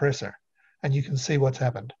a compressor. And you can see what's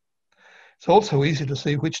happened. It's also easy to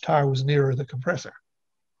see which tire was nearer the compressor.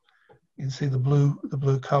 You can see the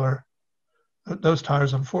blue color. Those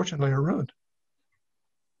tires, unfortunately, are ruined.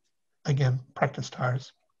 Again, practice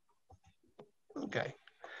tires. Okay.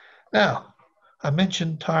 Now, I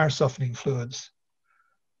mentioned tire softening fluids.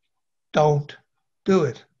 Don't do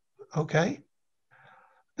it, okay?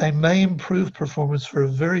 They may improve performance for a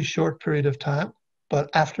very short period of time, but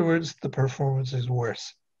afterwards the performance is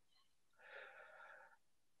worse.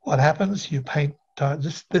 What happens? You paint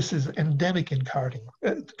tires. This is endemic in karting.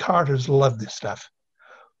 Karters love this stuff.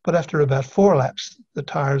 But after about 4 laps, the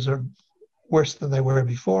tires are worse than they were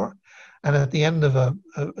before. And at the end of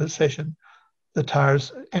a session, the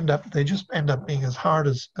tires just end up being as hard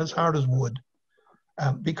as wood,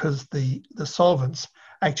 because the solvents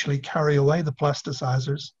actually carry away the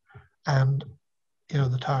plasticizers, and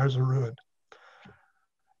the tires are ruined.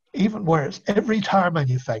 Even worse, every tire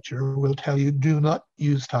manufacturer will tell you, do not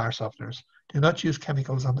use tire softeners, do not use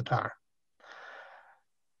chemicals on the tire.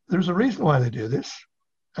 There's a reason why they do this,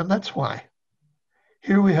 and that's why.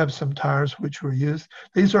 Here we have some tires which were used.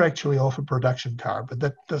 These are actually off a production car, but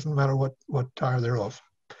that doesn't matter what tire they're off.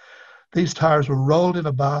 These tires were rolled in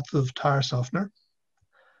a bath of tire softener,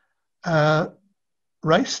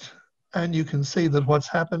 raced, and you can see that what's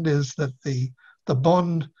happened is that the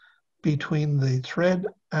bond between the tread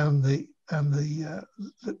and the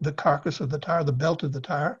the carcass of the tire, the belt of the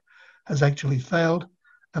tire, has actually failed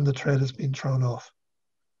and the tread has been thrown off.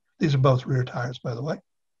 These are both rear tires, by the way.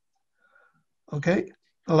 Okay,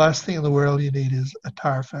 the last thing in the world you need is a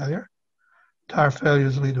tire failure. Tire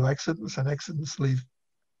failures lead to accidents, and accidents leave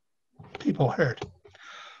people hurt.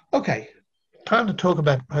 Okay, time to talk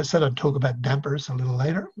about, I said I'd talk about dampers a little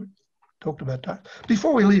later. We talked about tires.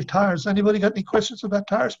 Before we leave tires, anybody got any questions about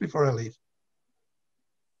tires before I leave?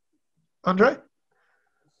 Andre?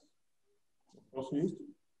 Вопросы есть?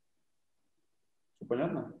 Все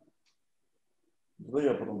понятно? Да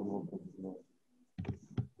я потом буду вопрос задавать.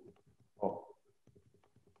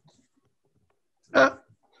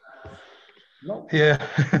 No. Yeah.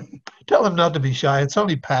 Tell him not to be shy. It's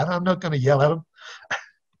only Pat. I'm not going to yell at him.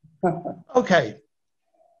 Okay.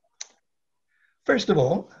 First of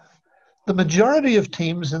all, the majority of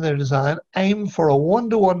teams in their design aim for a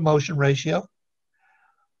 1-to-1 motion ratio,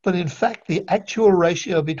 but in fact, the actual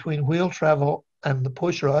ratio between wheel travel and the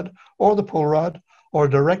push rod or the pull rod or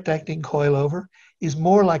direct acting coilover is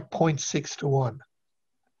more like 0.6 to 1.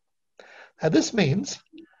 Now, this means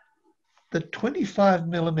that 25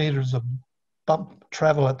 millimeters of bump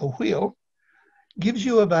travel at the wheel gives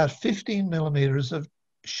you about 15 millimeters of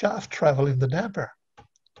shaft travel in the damper.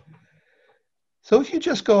 So if you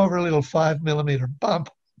just go over a little 5 millimeter bump,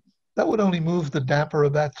 that would only move the damper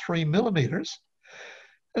about 3 millimeters.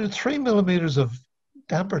 And at 3 millimeters of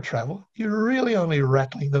damper travel, you're really only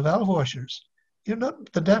rattling the valve washers.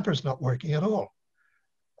 The damper's not working at all.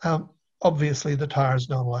 Obviously, the tires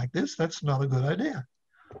don't like this. That's not a good idea.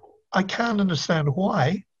 I can't understand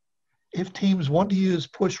why, if teams want to use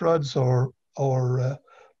push rods or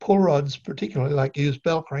pull rods, particularly like use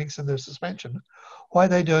bell cranks in their suspension, why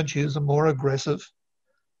they don't use a more aggressive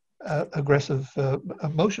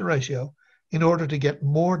motion ratio in order to get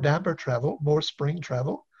more damper travel, more spring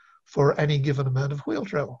travel for any given amount of wheel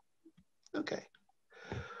travel. Okay.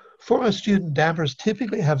 Former student dampers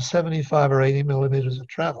typically have 75 or 80 millimeters of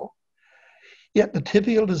travel, yet the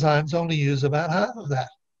typical designs only use about half of that.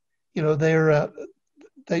 You know, the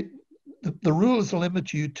rules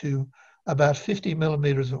limit you to about 50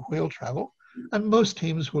 millimeters of wheel travel, and most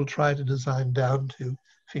teams will try to design down to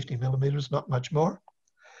 50 millimeters, not much more.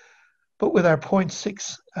 But with our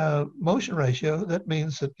 0.6 motion ratio, that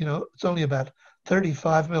means that, you know, it's only about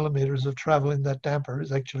 35 millimeters of travel in that damper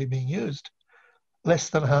is actually being used, less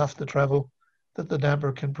than half the travel that the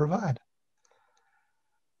damper can provide.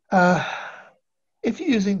 If you're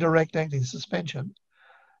using direct acting suspension,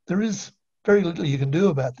 there is very little you can do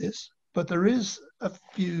about this, but there is a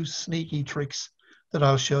few sneaky tricks that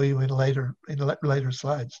I'll show you in later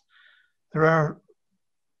slides. There are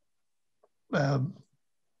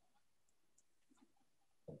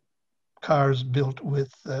cars built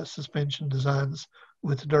with suspension designs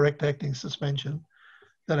with direct acting suspension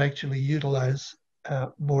that actually utilize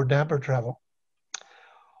more damper travel.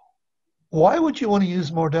 Why would you want to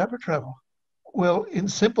use more damper travel? Well, in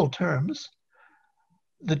simple terms,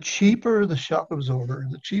 the cheaper the shock absorber,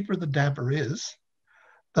 the cheaper the damper is,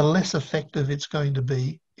 the less effective it's going to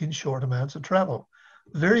be in short amounts of travel.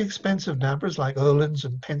 Very expensive dampers like Öhlins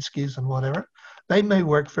and Penske's and whatever, they may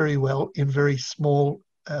work very well in very small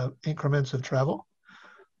increments of travel.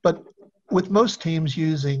 But with most teams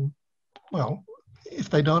using, well, if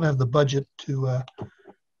they don't have the budget to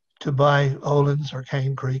buy Öhlins or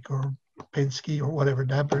Cane Creek or Penske or whatever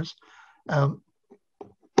dampers,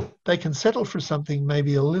 they can settle for something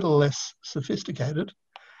maybe a little less sophisticated.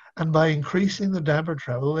 And by increasing the damper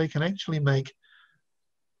travel, they can actually make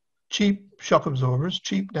cheap shock absorbers,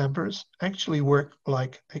 cheap dampers, actually work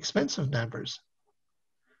like expensive dampers.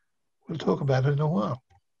 We'll talk about it in a while.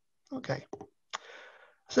 Okay.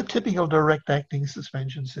 It's a typical direct acting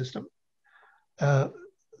suspension system. The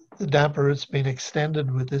damper has been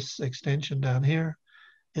extended with this extension down here.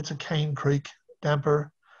 It's a Cane Creek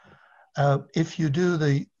damper. If you do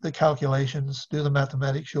the calculations, do the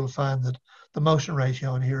mathematics, you'll find that the motion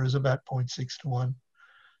ratio in here is about 0.6 to 1.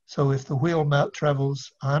 So if the wheel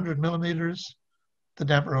travels 100 millimeters, the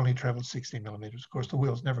damper only travels 60 millimeters. Of course, the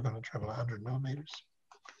wheel's never going to travel 100 millimeters.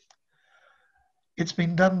 It's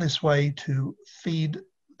been done this way to feed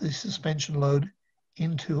the suspension load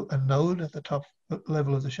into a node at the top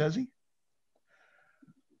level of the chassis.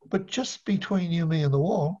 But just between you, me, and the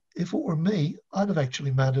wall, if it were me, I'd have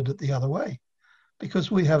actually mounted it the other way,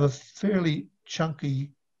 because we have a fairly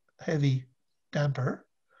chunky, heavy damper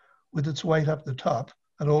with its weight up the top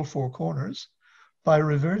at all four corners. By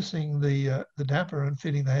reversing the damper and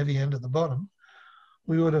fitting the heavy end at the bottom,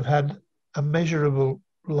 we would have had a measurable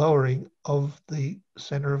lowering of the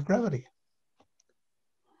center of gravity.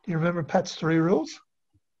 Do you remember Pat's 3 rules?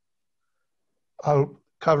 I'll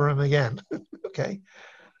cover them again. Okay.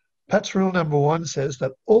 Pat's rule number 1 says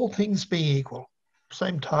that all things being equal,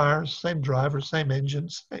 same tires, same driver, same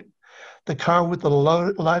engines, the car with the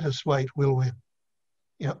lightest weight will win.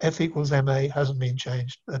 You know, F equals MA hasn't been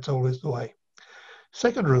changed. That's always the way.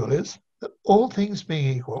 Second rule is that all things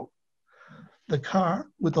being equal, the car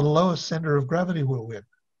with the lowest center of gravity will win.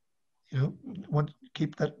 You know, want to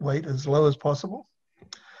keep that weight as low as possible.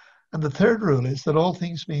 And the third rule is that all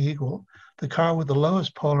things being equal, the car with the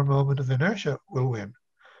lowest polar moment of inertia will win.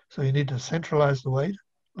 So you need to centralize the weight,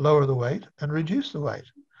 lower the weight, and reduce the weight.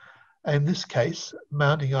 In this case,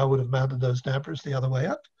 mounting, I would have mounted those dampers the other way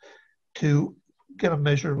up to get a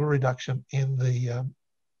measurable reduction in the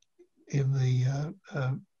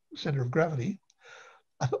center of gravity.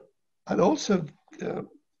 I'd also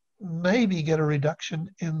maybe get a reduction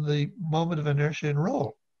in the moment of inertia in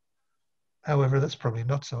roll. However, that's probably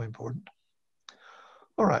not so important.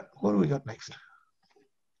 All right, what do we got next?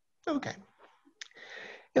 Okay.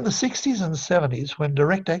 In the 60s and 70s, when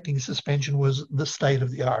direct acting suspension was the state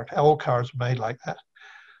of the art, all cars were made like that,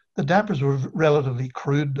 the dampers were relatively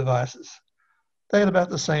crude devices. They had about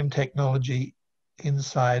the same technology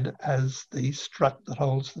inside as the strut that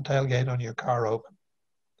holds the tailgate on your car open.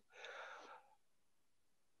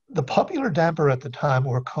 The popular damper at the time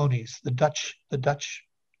were K.I.S.S, the Dutch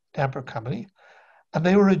damper company, and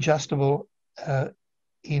they were adjustable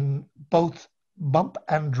in both bump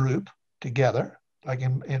and droop together, like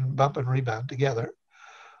in bump and rebound together.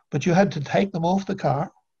 But you had to take them off the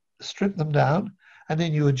car, strip them down, and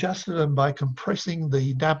then you adjusted them by compressing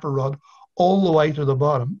the damper rod all the way to the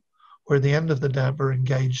bottom, where the end of the damper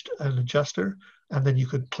engaged an adjuster, and then you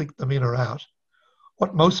could click them in or out.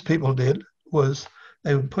 What most people did was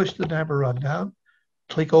they would push the damper rod down,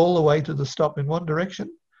 click all the way to the stop in one direction,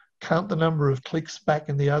 count the number of clicks back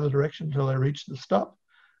in the other direction until they reached the stop,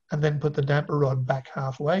 and then put the damper rod back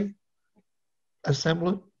halfway, assemble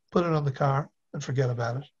it, put it on the car, and forget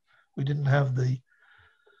about it. We didn't have the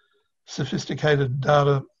sophisticated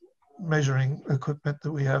data measuring equipment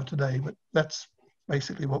that we have today, but that's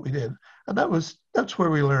basically what we did. And that's where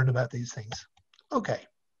we learned about these things. Okay.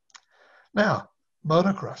 Now,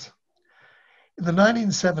 motocross. In the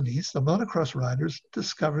 1970s, the motocross riders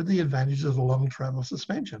discovered the advantages of long travel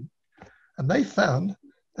suspension. And they found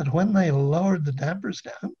that when they lowered the dampers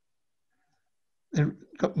down, they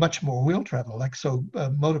got much more wheel travel. Like so,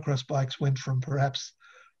 motocross bikes went from perhaps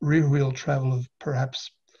rear wheel travel of perhaps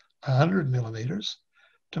 100 millimeters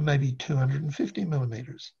to maybe 250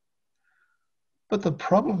 millimeters. But the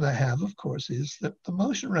problem they have, of course, is that the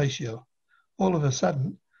motion ratio, all of a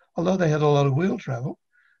sudden, although they had a lot of wheel travel,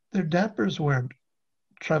 their dampers weren't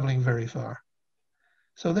traveling very far.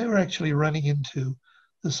 So they were actually running into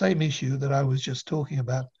the same issue that I was just talking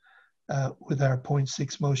about with our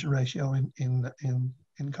 0.6 motion ratio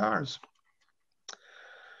in cars.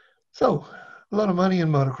 So a lot of money in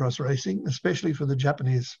motocross racing, especially for the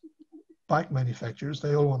Japanese bike manufacturers.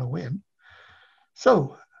 They all want to win.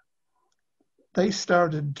 So they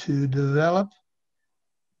started to develop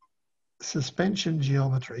suspension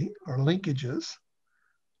geometry or linkages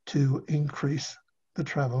to increase the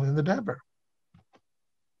travel in the damper.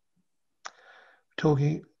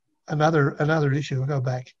 Talking another issue, I'll go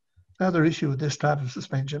back. Another issue with this type of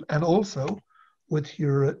suspension, and also with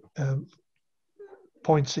your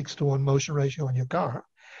 0.6 to 1 motion ratio in your car,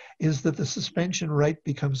 is that the suspension rate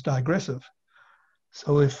becomes digressive.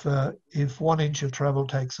 So if 1 inch of travel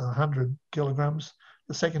takes 100 kilograms,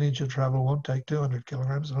 the second inch of travel won't take 200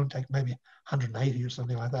 kilograms, it'll take maybe 180 or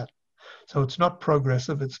something like that. So it's not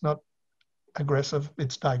progressive, it's not aggressive,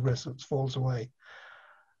 it's digressive, it falls away.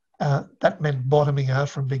 That meant bottoming out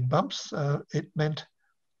from big bumps. It meant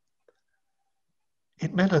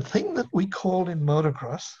a thing that we called in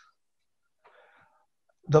motocross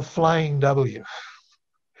the flying W.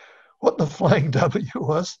 What the flying W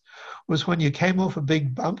was when you came off a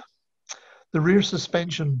big bump, the rear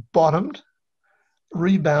suspension bottomed,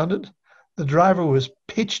 rebounded, the driver was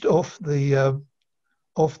pitched off the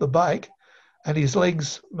bike, and his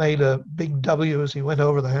legs made a big W as he went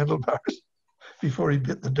over the handlebars before he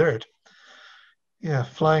bit the dirt. Yeah,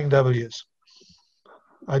 flying W's.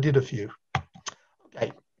 I did a few.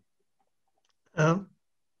 Okay.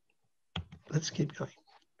 Let's keep going.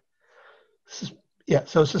 Yeah,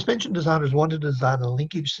 so suspension designers wanted to design a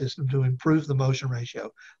linkage system to improve the motion ratio.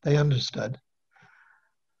 They understood.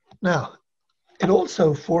 Now, it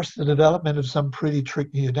also forced the development of some pretty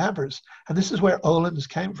tricky new dampers, and this is where Öhlins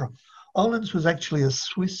came from. Öhlins was actually a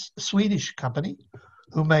Swedish company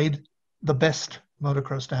who made the best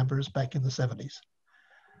motocross dampers back in the 70s.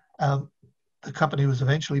 The company was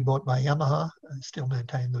eventually bought by Yamaha and still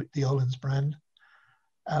maintained the Öhlins brand.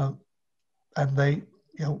 and they,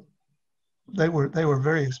 you know, they were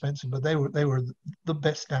very expensive, but they were the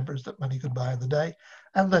best dampers that money could buy in the day,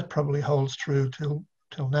 and that probably holds true till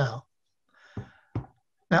now.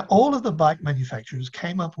 Now, all of the bike manufacturers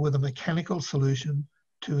came up with a mechanical solution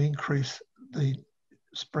to increase the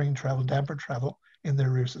spring travel, damper travel in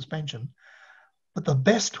their rear suspension, but the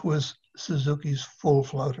best was Suzuki's full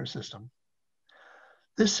floater system.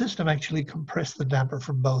 This system actually compressed the damper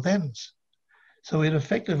from both ends, so it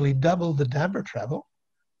effectively doubled the damper travel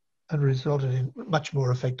and resulted in much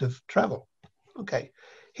more effective travel. Okay,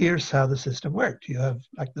 here's how the system worked. You have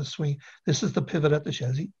like the swing, this is the pivot at the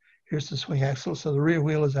chassis, here's the swing axle, so the rear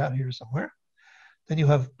wheel is out here somewhere. Then you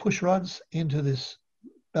have push rods into this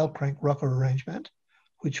belt crank rocker arrangement,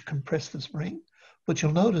 which compress the spring. But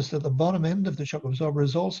you'll notice that the bottom end of the shock absorber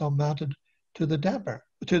is also mounted to the damper,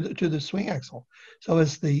 to the swing axle. So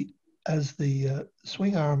as the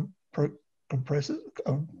swing arm compresses,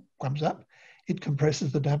 comes up, it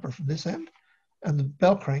compresses the damper from this end, and the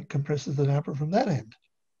belt crank compresses the damper from that end.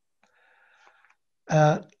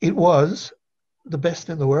 It was the best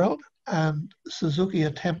in the world, and Suzuki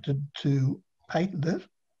attempted to patent it.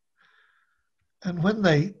 And when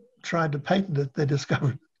they tried to patent it, they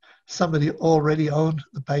discovered somebody already owned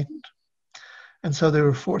the patent. And so they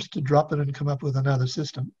were forced to drop it and come up with another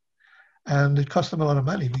system. And it cost them a lot of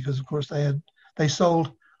money because, of course, they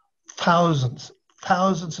sold thousands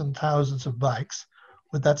and thousands of bikes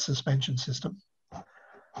with that suspension system.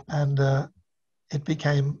 And it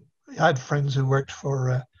became, I had friends who worked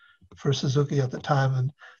for Suzuki at the time,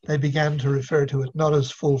 and they began to refer to it not as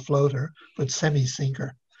full floater, but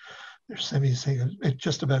semi-sinker. They're semi-sinker. It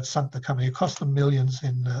just about sunk the company. It cost them millions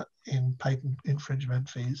in patent infringement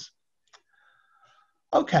fees.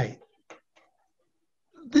 Okay.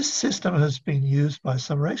 This system has been used by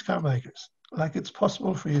some race car makers. Like, it's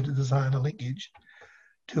possible for you to design a linkage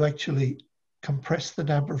to actually compress the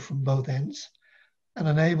damper from both ends and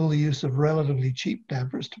enable the use of relatively cheap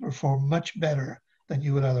dampers to perform much better than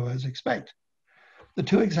you would otherwise expect. The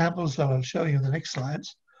two examples that I'll show you in the next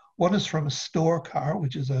slides, one is from a Store car,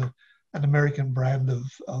 which is an American brand of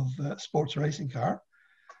sports racing car,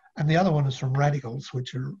 and the other one is from Radicals,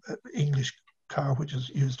 which are an English car which is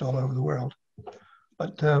used all over the world.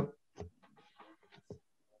 But I'll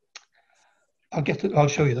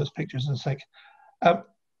show you those pictures in a sec.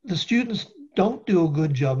 The students don't do a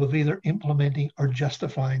good job of either implementing or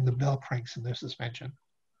justifying the bell cranks in their suspension.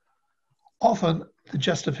 Often the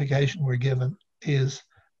justification we're given is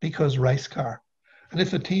because race car. And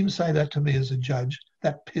if a team say that to me as a judge,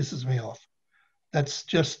 that pisses me off. That's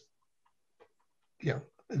just, you know,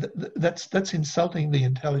 that's insulting the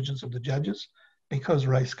intelligence of the judges, because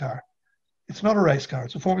race car. It's not a race car,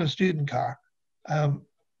 it's a Formula student car. An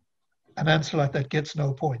answer like that gets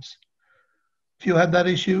no points. If you had that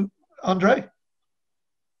issue, Andre,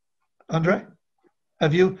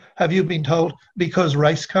 have you been told because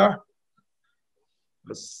race car?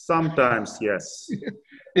 Sometimes, yes.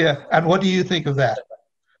 Yeah, and what do you think of that?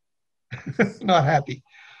 Not happy.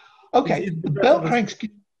 Okay, the bell cranks.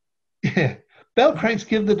 Yeah, bell cranks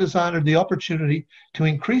give the designer the opportunity to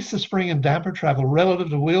increase the spring and damper travel relative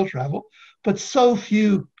to wheel travel, but so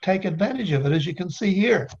few take advantage of it, as you can see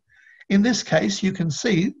here. In this case, you can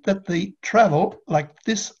see that the travel, like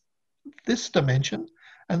this dimension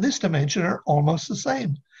and this dimension, are almost the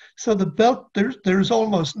same. So the belt, there's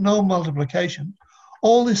almost no multiplication.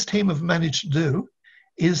 All this team have managed to do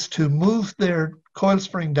is to move their coil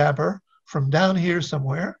spring damper from down here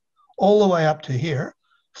somewhere all the way up to here.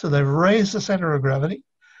 So they've raised the center of gravity.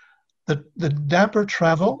 The damper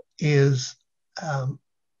travel is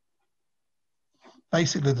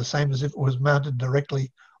basically the same as if it was mounted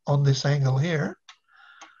directly on this angle here.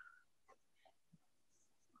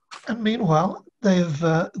 And meanwhile, they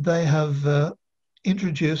have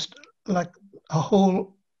introduced like a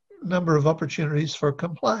whole number of opportunities for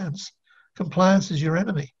compliance. Compliance is your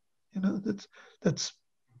enemy. You know, that's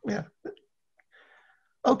yeah.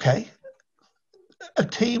 Okay.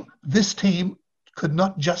 This team could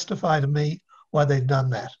not justify to me why they've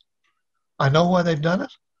done that. I know why they've done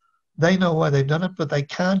it. They know why they've done it, but they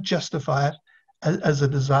can't justify it as a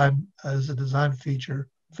design feature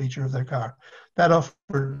of their car. That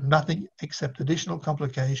offered nothing except additional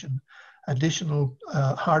complication, additional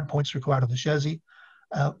hard points required on the chassis,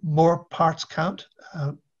 more parts count.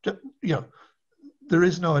 You know, there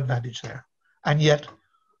is no advantage there. And yet,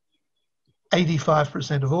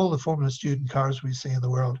 85% of all the Formula student cars we see in the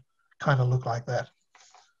world kind of look like that.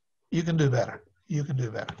 You can do better. You can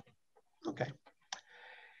do better. Okay.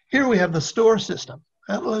 Here we have the Store system.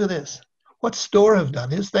 Have a look at this. What Store have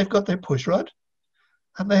done is they've got their push rod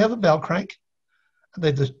and they have a bell crank And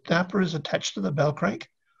then the damper is attached to the bell crank,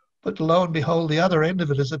 but lo and behold, the other end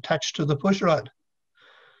of it is attached to the push rod.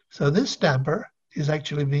 So this damper is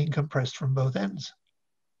actually being compressed from both ends.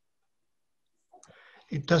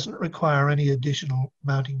 It doesn't require any additional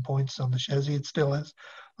mounting points on the chassis. It still has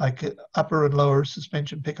like upper and lower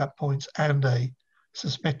suspension pickup points and a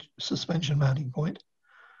suspension mounting point.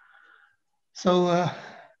 So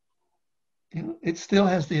it still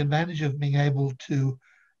has the advantage of being able to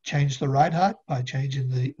change the ride height by changing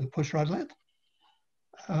the push rod length.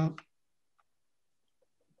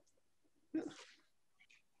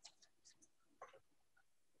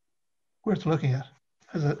 Worth looking at.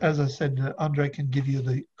 As I said, Andre can give you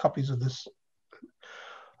the copies of this.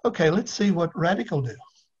 Okay, let's see what Radical do.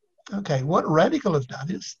 Okay, what Radical have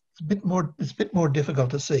done is it's a bit more difficult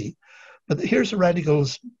to see, but here's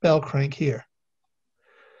Radical's bell crank here.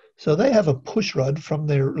 So they have a push rod from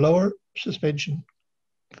their lower suspension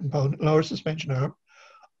component, lower suspension arm.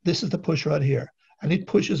 This is the push rod here, and it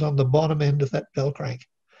pushes on the bottom end of that bell crank.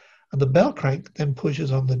 And the bell crank then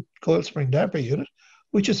pushes on the coil spring damper unit,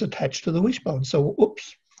 which is attached to the wishbone. So,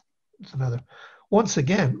 oops, it's another. Once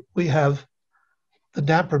again, we have the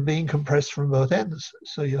damper being compressed from both ends.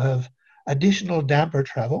 So you have additional damper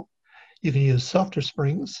travel. You can use softer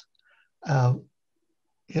springs. A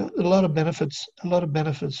lot of benefits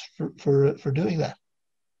for doing that.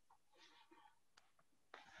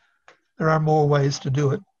 There are more ways to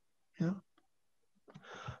do it.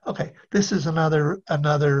 Okay, this is another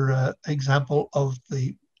example of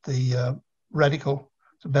the Radical.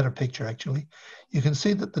 It's a better picture, actually. You can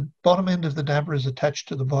see that the bottom end of the damper is attached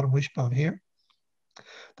to the bottom wishbone here.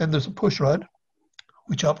 Then there's a push rod,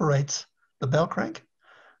 which operates the bell crank,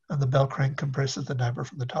 and the bell crank compresses the damper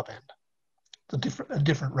from the top end. It's a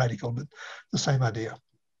different Radical, but the same idea.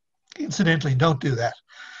 Incidentally, don't do that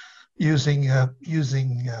using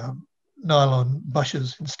nylon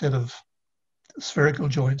bushes instead of spherical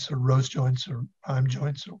joints or rose joints or prime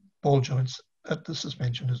joints or ball joints at the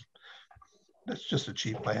suspension. That's just a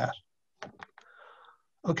cheap layout.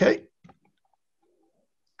 Okay,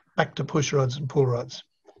 back to push rods and pull rods.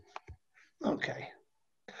 Okay.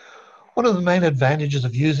 One of the main advantages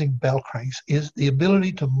of using bell cranks is the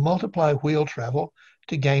ability to multiply wheel travel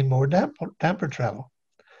to gain more damper travel.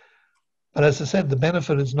 But as I said, the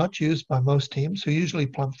benefit is not used by most teams who usually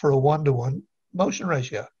plump for a 1-to-1 motion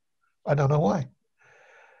ratio. I don't know why.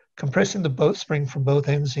 Compressing the boat spring from both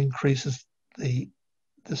ends increases the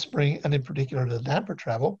spring and in particular the damper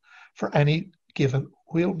travel for any given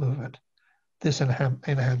wheel movement. This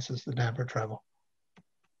enhances the damper travel.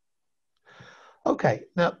 Okay,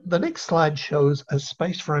 now the next slide shows a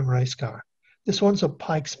space frame race car. This one's a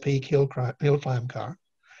Pikes Peak hill climb car.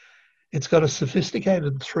 It's got a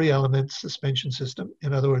sophisticated 3-element suspension system.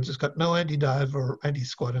 In other words, it's got no anti-dive or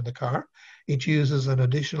anti-squat in the car. It uses an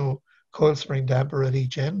additional coil spring damper at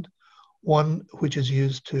each end, one which is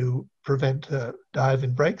used to prevent dive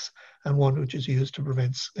in brakes, and one which is used to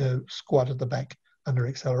prevent squat at the back under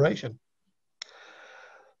acceleration.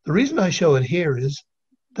 The reason I show it here is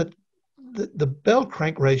that the bell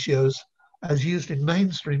crank ratios, as used in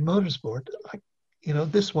mainstream motorsport, like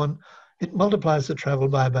this one, it multiplies the travel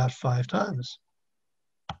by about 5 times.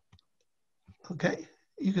 Okay,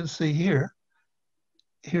 you can see here.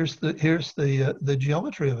 Here's the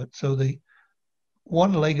geometry of it. So the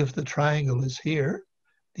one leg of the triangle is here.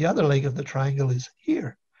 The other leg of the triangle is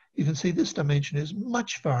here. You can see this dimension is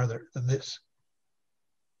much farther than this.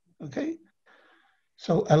 Okay,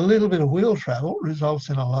 so a little bit of wheel travel results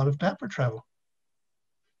in a lot of damper travel.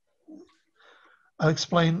 I'll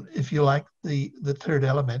explain, if you like, the third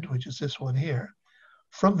element, which is this one here.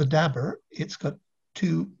 From the damper, it's got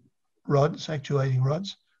 2 rods, actuating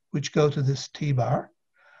rods, which go to this T-bar.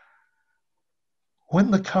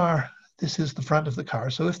 When the car, this is the front of the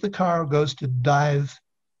car, so if the car goes to dive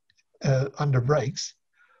under brakes,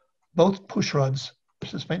 both push rods,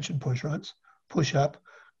 suspension push rods, push up,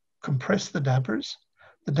 compress the dampers.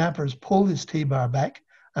 The dampers pull this T-bar back,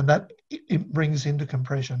 and that it brings into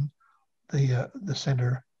compression the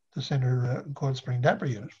center coil spring damper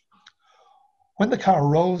unit. When the car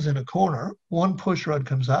rolls in a corner, one push rod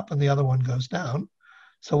comes up and the other one goes down.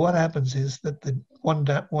 So what happens is that the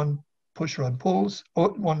one push rod pulls,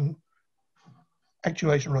 or one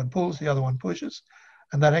actuation rod pulls, the other one pushes,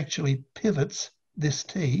 and that actually pivots this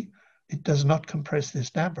T. It does not compress this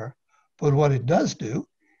damper, but what it does do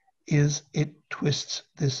is it twists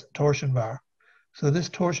this torsion bar. So this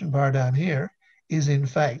torsion bar down here is in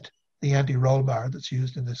fact the anti-roll bar that's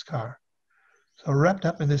used in this car. So wrapped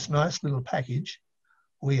up in this nice little package,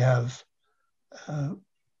 we have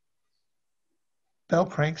bell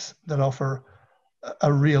cranks that offer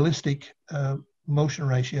a realistic motion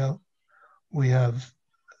ratio. We have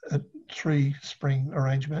a 3-spring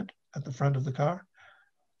arrangement at the front of the car,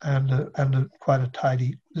 and quite a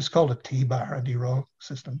tidy, this is called a T-bar, anti-roll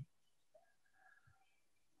system.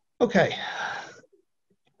 Okay,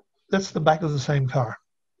 that's the back of the same car.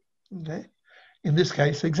 Okay, in this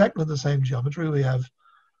case, exactly the same geometry. We have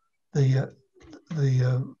the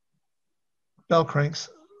bell cranks.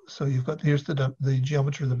 So you've got, here's the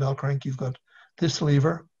geometry of the bell crank. You've got this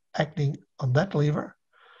lever acting on that lever.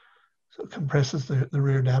 So it compresses the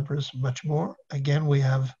rear dampers much more. Again, we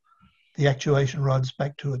have the actuation rods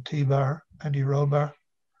back to a T-bar, anti-roll bar,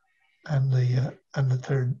 and the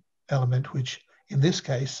third element, which in this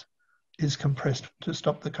case is compressed to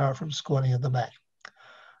stop the car from squatting at the back.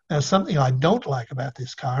 Now, something I don't like about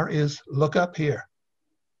this car is, look up here.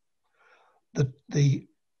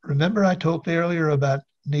 Remember I talked earlier about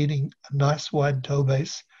needing a nice wide toe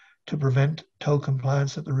base to prevent toe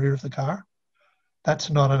compliance at the rear of the car? That's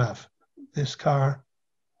not enough. This car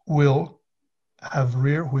will have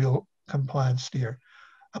rear wheel compliant steer.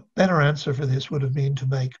 A better answer for this would have been to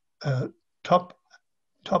make top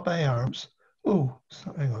A arms. Oh,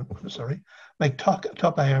 hang on, sorry. Make top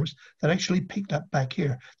A arms that actually picked up back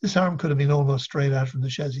here. This arm could have been almost straight out from the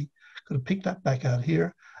chassis. Could have picked up back out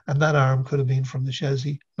here, and that arm could have been from the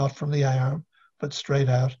chassis, not from the A arm, but straight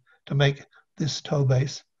out, to make this toe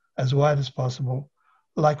base as wide as possible,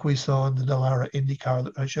 like we saw in the Dallara Indy car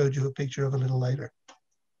that I showed you a picture of a little later.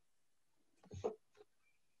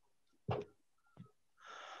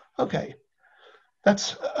 Okay,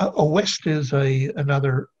 that's a West is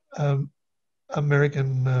another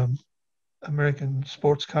American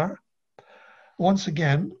sports car. Once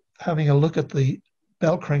again, having a look at the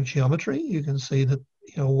bell crank geometry, you can see that,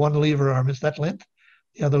 you know, one lever arm is that length,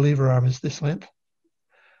 the other lever arm is this length.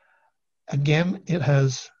 Again, it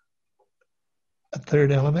has a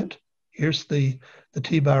third element. Here's the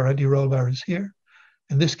T-bar, anti-roll bar is here.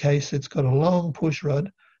 In this case, it's got a long push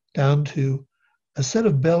rod down to a set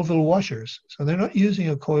of Belleville washers. So they're not using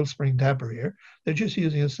a coil spring damper here. They're just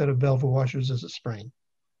using a set of Belleville washers as a spring.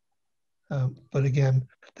 But again,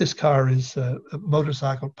 this car is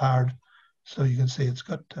motorcycle powered, so you can see it's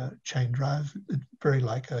got chain drive. It's very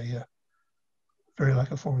like a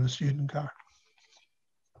Formula Student car.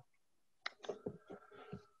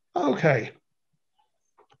 Okay,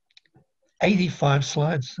 85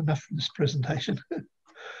 slides, enough for this presentation.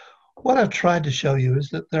 What I've tried to show you is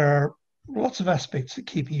that there are lots of aspects of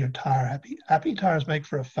keeping your tire happy. Happy tires make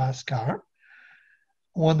for a fast car,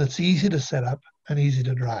 one that's easy to set up and easy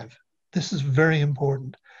to drive. This is very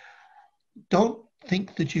important. Don't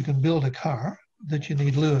think that you can build a car that you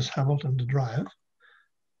need Lewis Hamilton to drive,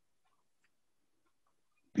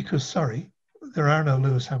 because, sorry, there are no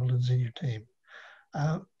Lewis Hamiltons in your team.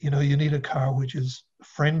 You know, you need a car which is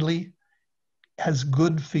friendly, has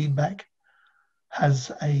good feedback,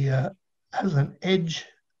 has an edge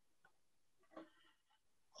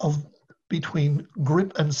of between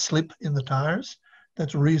grip and slip in the tires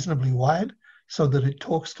that's reasonably wide, so that it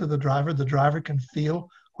talks to the driver. The driver can feel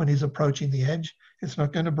when he's approaching the edge. It's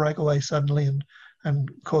not going to break away suddenly and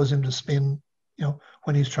cause him to spin, you know,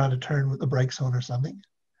 when he's trying to turn with the brakes on or something.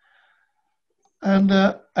 And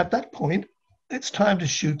at that point, it's time to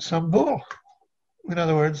shoot some bull. In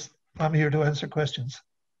other words, I'm here to answer questions.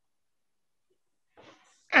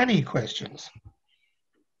 Any questions?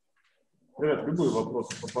 Ребят, любые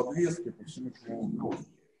вопросы по подвеске, по всему, чему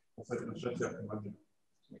касательно шасси автомобиля.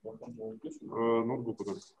 Ноутбук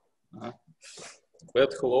только.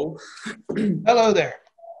 Pat, hello. Hello there.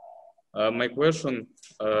 My question,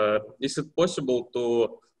 is it possible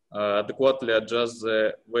to adequately adjust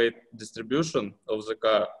the weight distribution of the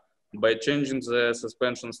car by changing the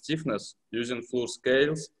suspension stiffness using floor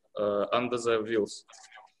scales under the wheels?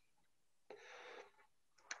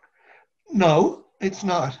 No, it's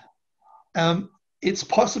not. It's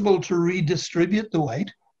possible to redistribute the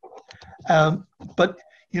weight, but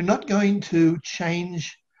you're not going to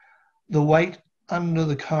change the weight under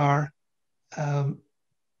the car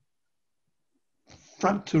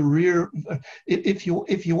front to rear. If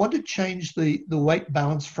you want to change the weight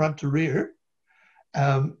balance front to rear,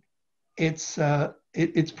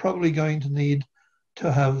 it's probably going to need to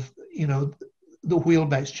have, you know, the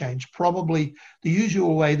wheelbase change. Probably the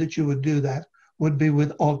usual way that you would do that would be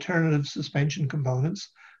with alternative suspension components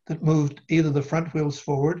that moved either the front wheels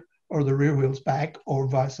forward or the rear wheels back, or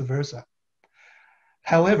vice versa.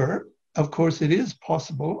 However, of course, it is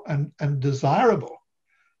possible and desirable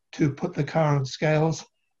to put the car on scales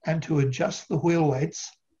and to adjust the wheel weights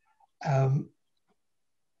to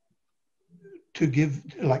give,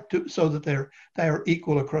 so that they are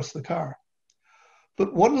equal across the car.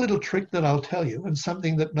 But one little trick that I'll tell you, and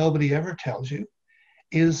something that nobody ever tells you,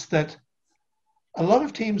 is that a lot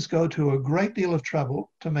of teams go to a great deal of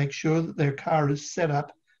trouble to make sure that their car is set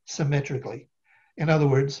up symmetrically. In other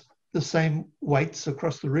words, the same weights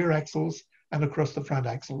across the rear axles and across the front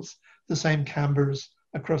axles, the same cambers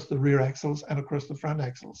across the rear axles and across the front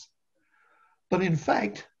axles. But in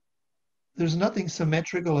fact, there's nothing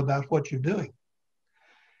symmetrical about what you're doing.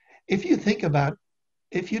 If you think about,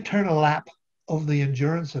 if you turn a lap of the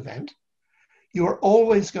endurance event, you're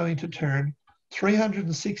always going to turn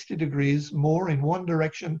 360 degrees more in one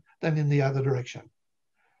direction than in the other direction.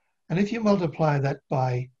 And if you multiply that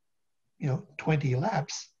by, 20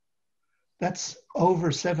 laps, that's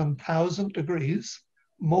over 7,000 degrees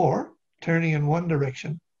more turning in one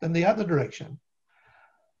direction than the other direction.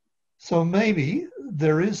 So maybe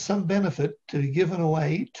there is some benefit to giving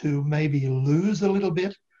away to maybe lose a little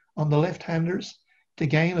bit on the left-handers to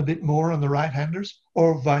gain a bit more on the right-handers,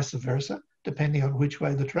 or vice versa, depending on which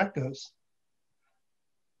way the track goes.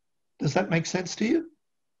 Does that make sense to you?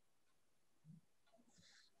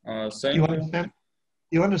 Thank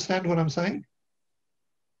you understand what I'm saying?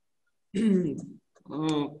 You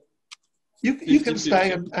can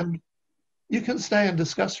stay and you can stay and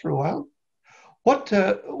discuss for a while. What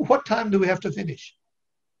time do we have to finish?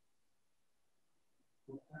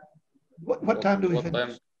 What time do we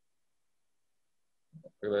finish?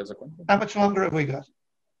 How much longer have we got?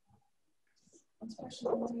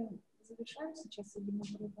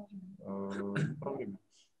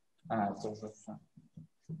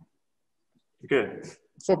 Okay,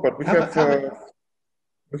 so but we have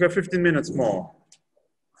 15 minutes more.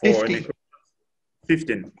 15.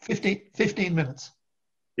 15 minutes.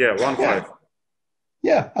 Yeah, 1-5.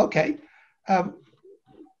 Yeah, okay.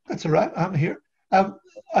 That's all right. I'm here. I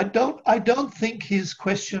don't think his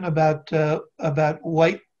question about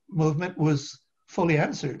weight movement was fully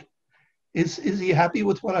answered. Is he happy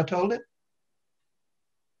with what I told him?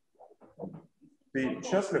 Ты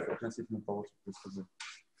счастлив относительно того, что ты сказал?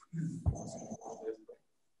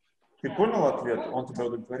 Ты понял ответ? Он тебя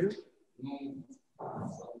удовлетворил?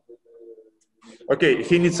 Okay,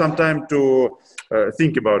 he needs some time to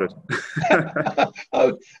think about it.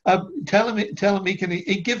 Tell him he can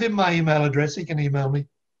give him my email address. He can email me.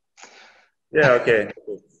 Yeah. Okay.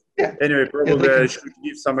 Yeah. Anyway, probably I should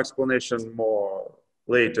give some explanation more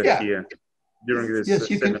later here during this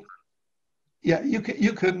seminar. Yeah, you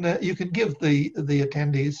can give the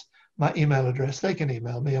attendees my email address. They can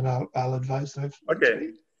email me and I'll advise them.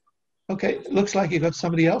 Okay. Okay. Looks like you got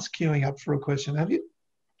somebody else queuing up for a question, have you?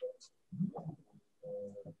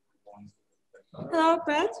 Hello,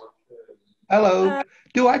 Pat. Hello.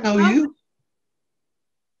 Do I know you?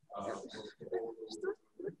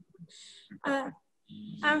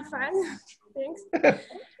 I'm fine. Thanks.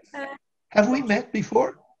 Have we met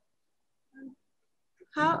before?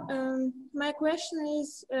 My question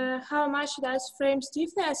is, how much does frame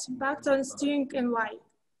stiffness impact on steering and why?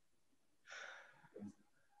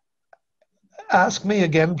 Ask me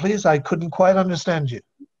again, please. I couldn't quite understand you.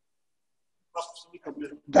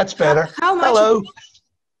 That's better. How much? Hello.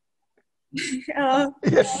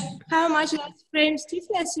 How much does frame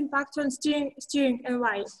stiffness impact on steering and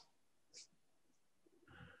why?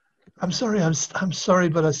 I'm sorry,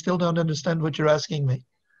 but I still don't understand what you're asking me.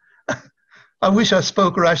 I wish I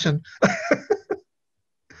spoke Russian.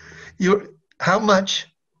 How much?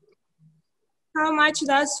 How much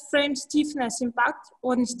does frame stiffness impact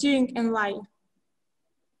on steering and why?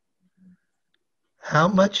 How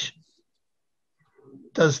much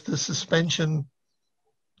does the suspension?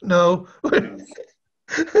 No.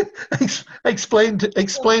 Explain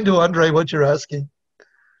to Andre what you're asking.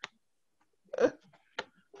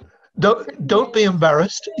 Don't be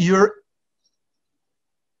embarrassed.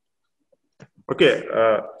 Okay.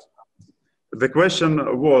 The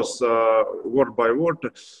question was word by word.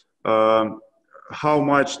 How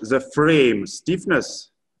much the frame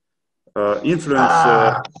stiffness influence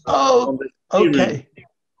on the steering of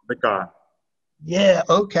the car? Yeah.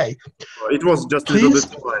 Okay. It was just a little bit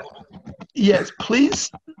quiet. Yes. Please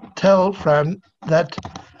tell Fran that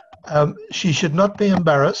she should not be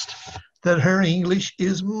embarrassed. That her English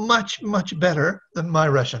is much, much better than my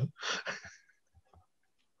Russian.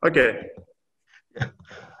 Okay.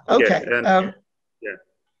 Okay. Yeah.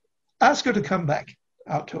 Ask her to come back.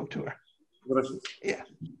 I'll talk to her. Yeah.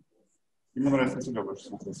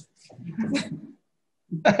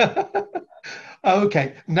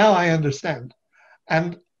 Okay. Now I understand.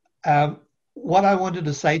 And what I wanted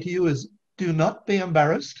to say to you is do not be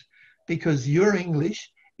embarrassed because your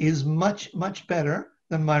English is much, much better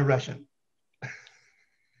than my Russian.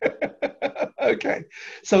 Okay,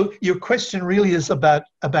 so your question really is about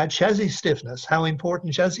chassis stiffness, how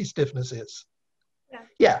important chassis stiffness is. Yeah.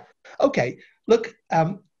 Yeah. Okay. Look,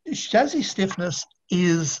 chassis stiffness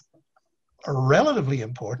is relatively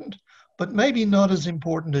important, but maybe not as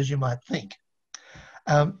important as you might think.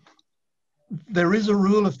 There is a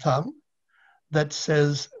rule of thumb that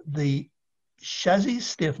says the chassis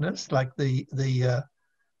stiffness, like the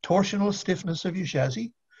torsional stiffness of your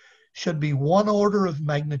chassis, should be 1 order of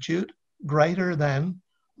magnitude greater than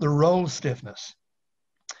the roll stiffness.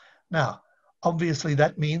 Now, obviously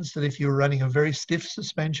that means that if you're running a very stiff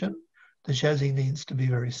suspension, the chassis needs to be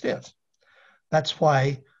very stiff. That's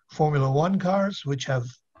why Formula One cars, which have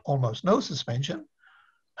almost no suspension,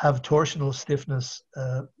 have torsional stiffness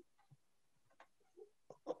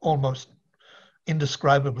almost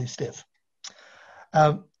indescribably stiff.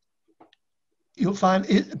 You'll find,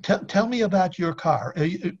 tell me about your car.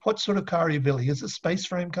 What sort of car are you building? Is it a space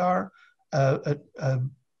frame car, a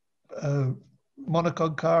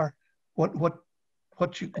monocoque car?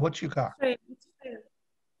 What's your car?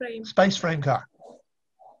 Frame. Space frame car.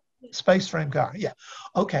 Space frame car, yeah.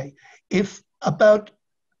 Okay, if about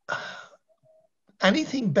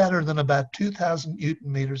anything better than about 2,000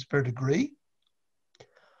 Newton meters per degree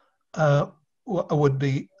would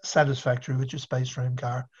be satisfactory with your space frame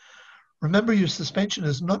car. Remember, your suspension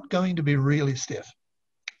is not going to be really stiff.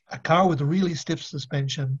 A car with a really stiff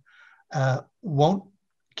suspension won't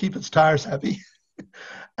keep its tires happy,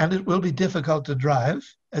 and it will be difficult to drive,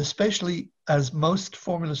 especially as most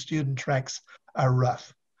Formula Student tracks are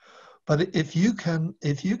rough. But if you can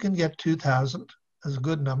get 2,000 as a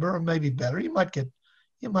good number, or maybe better, you might get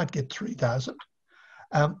 3,000.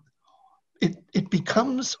 It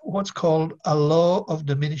becomes what's called a law of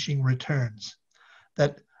diminishing returns.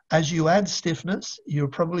 That as you add stiffness, you're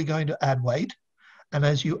probably going to add weight, and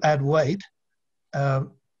as you add weight,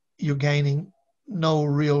 you're gaining no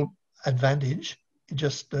real advantage.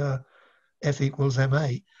 Just F equals ma.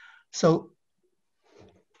 So,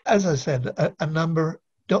 as I said, a number.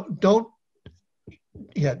 Don't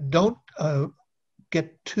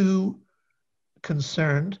get too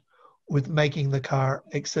concerned with making the car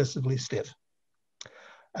excessively stiff.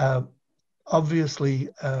 Obviously,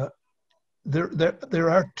 there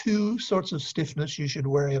are 2 sorts of stiffness you should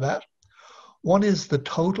worry about. One is the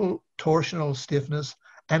total torsional stiffness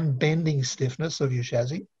and bending stiffness of your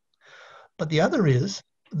chassis, but the other is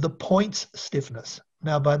the points stiffness.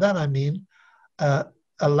 Now, by that I mean a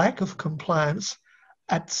lack of compliance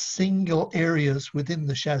at single areas within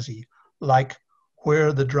the chassis, like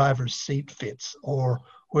where the driver's seat fits, or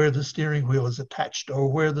where the steering wheel is attached,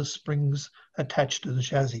 or where the springs attached to the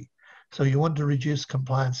chassis. So you want to reduce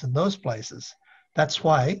compliance in those places. That's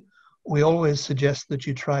why we always suggest that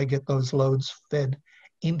you try get those loads fed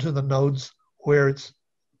into the nodes where it's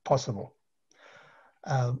possible.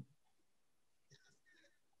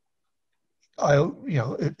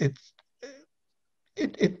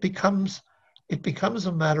 It becomes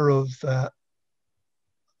a matter of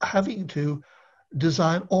having to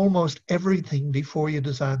design almost everything before you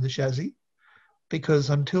design the chassis, because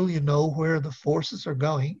until you know where the forces are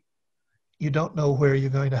going, you don't know where you're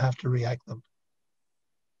going to have to react them.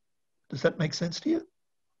 Does that make sense to you? Do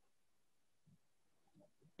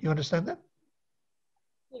you understand that?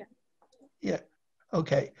 Yeah. Yeah.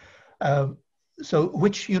 Okay. So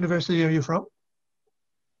which university are you from?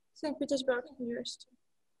 St. Petersburg University.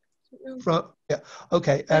 From, yeah.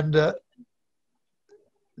 Okay. And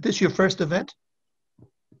this your first event?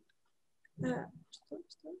 Yeah.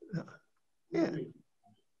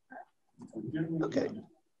 Okay.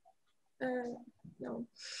 No.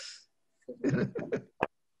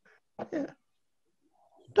 Yeah.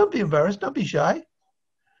 Don't be embarrassed. Don't be shy.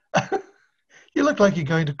 You look like you're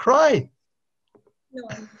going to cry. No.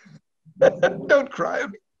 Don't cry.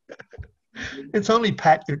 It's only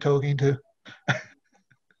Pat you're talking to.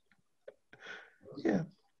 Yeah.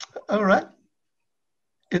 All right.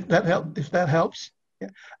 If that helps. Yeah.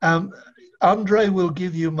 Andre will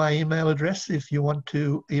give you my email address if you want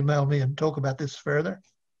to email me and talk about this further.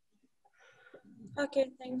 Okay,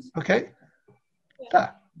 thanks. Okay?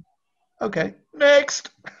 Yeah. Okay. Next.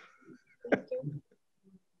 Thank you.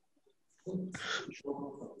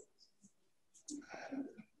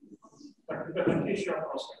 Еще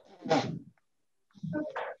вопросы?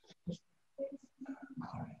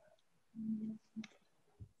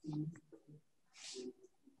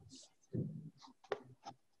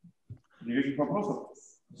 Никаких вопросов?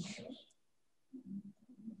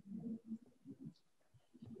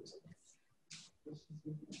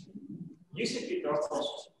 Есть какие-то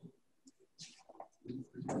вопросы?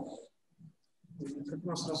 Как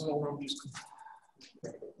нас назвал на английском?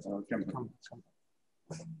 Camber.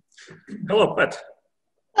 Hello, Pat.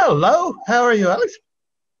 Hello, how are you, Alex?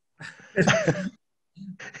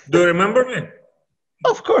 Do you remember me?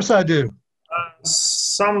 Of course I do.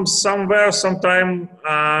 Somewhere, sometime,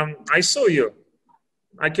 I saw you.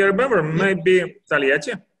 I can remember, maybe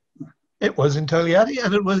Togliatti. It was in Togliatti,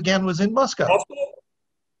 and it was in Moscow. Moscow?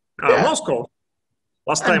 Yeah. Moscow.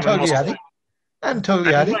 Last And time in Moscow. Togliatti. And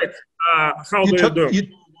Togliatti. Right. How do you do?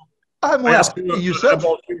 I'm I well. asked you Yourself?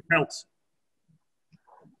 about your health.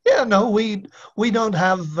 Yeah, no, we don't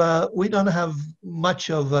have much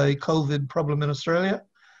of a COVID problem in Australia.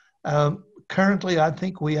 Currently, I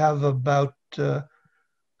think we have about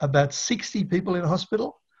 60 people in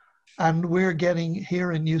hospital, and we're getting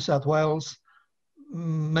here in New South Wales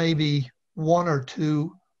maybe 1 or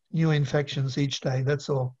 2 new infections each day. That's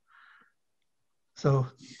all. So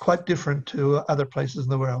quite different to other places in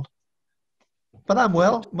the world. But I'm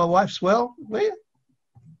well. My wife's well.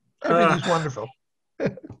 Everything's wonderful.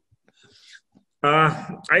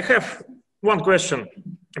 I have one question.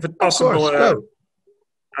 If it's Of possible, course, go.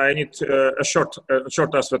 I need a short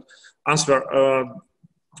answer.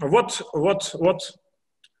 What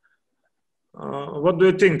do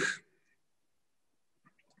you think?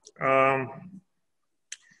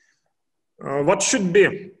 What should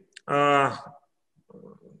be?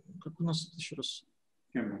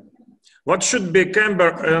 What should be camber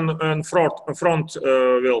and front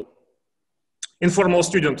wheel? Informal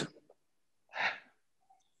student.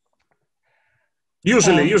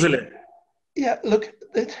 Usually. Yeah, look,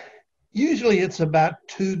 usually it's about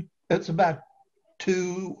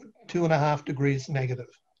 2.5 degrees negative.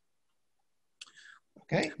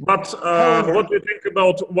 Okay. But However, what do you think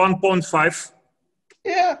about 1.5?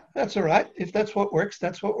 Yeah, that's all right. If that's what works,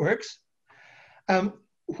 that's what works. That's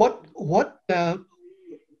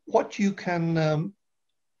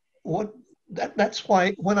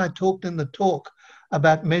why when I talked in the talk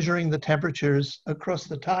about measuring the temperatures across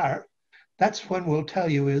the tire, that's when we'll tell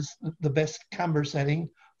you is the best camber setting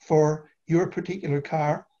for your particular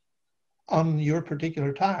car on your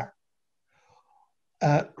particular tire.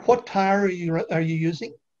 What tire are you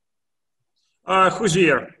using?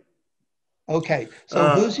 Hoosier. Okay, so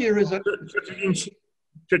Hoosier is a...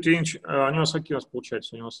 30 инч. У него какие у нас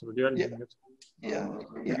получается? У него радиальный, нет?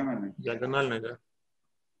 Диагональный, да.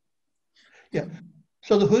 Yeah.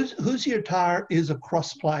 So the Hoosier tire is a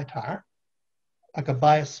cross-ply tire, like a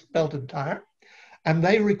bias belted tire, and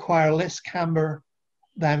they require less camber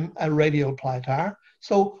than a radial ply tire.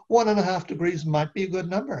 So 1.5 degrees might be a good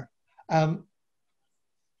number. My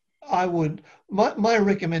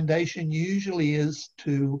recommendation usually is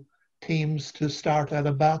to teams to start at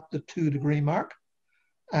about the 2 degree mark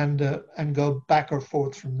and go back or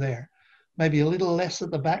forth from there. Maybe a little less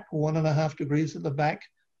at the back, 1.5 degrees at the back,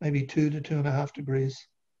 maybe 2 to 2.5 degrees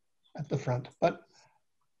at the front. But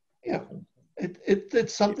you know,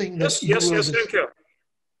 it's something that Yes, thank you.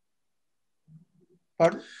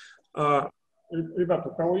 Pardon? Ребята,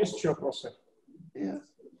 у кого есть еще вопросы? Yeah.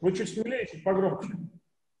 Вы чуть смелее, чуть погромче,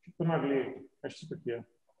 чуть понаглее, почти как я.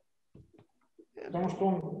 Потому что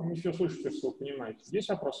он не все слышит, если вы понимаете. Есть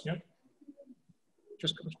вопрос, нет? Что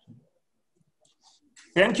скажете?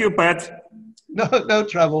 Thank you, Pat. No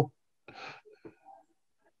trouble.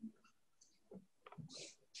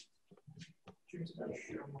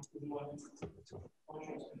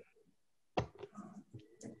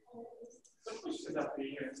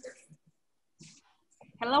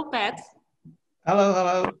 Hello, Pat.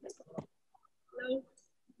 Hello.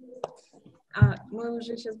 Мы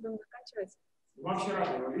уже сейчас будем заканчивать.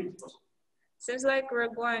 Seems like we're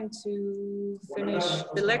going to finish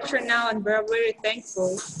the lecture now, and we're very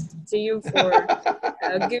thankful to you for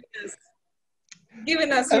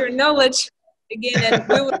giving us your knowledge again. And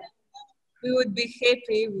we would be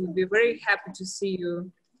happy. We would be very happy to see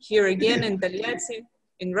you here again in Togliatti,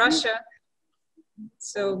 in Russia.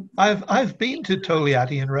 So I've been to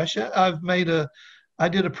Togliatti in Russia. I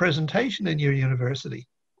did a presentation in your university.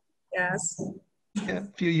 Yes. Yeah,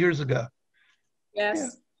 a few years ago. Yes. Yeah.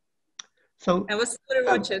 So I was going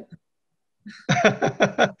to watch it.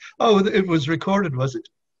 Oh, it was recorded, was it?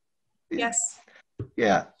 Yes.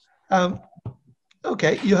 Yeah.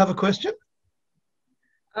 Okay, you have a question?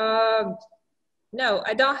 No,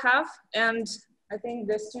 I don't have, and I think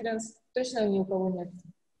the students точно ни у кого нет.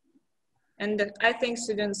 And I think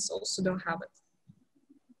students also don't have it.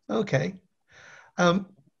 Okay.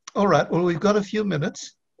 All right. Well, we've got a few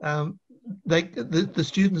minutes. The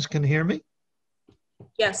students can hear me?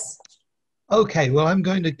 Yes. Okay. Well, I'm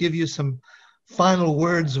going to give you some final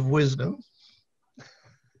words of wisdom.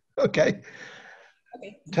 Okay.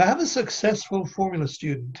 To have a successful Formula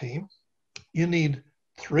student team, you need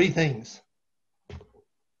three things.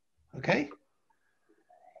 Okay?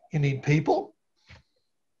 You need people,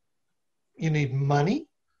 you need money,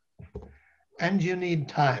 and you need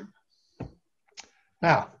time.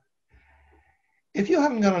 Now, if you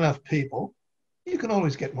haven't got enough people, you can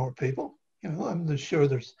always get more people. You know, I'm sure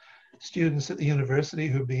there's students at the university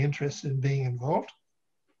who'd be interested in being involved.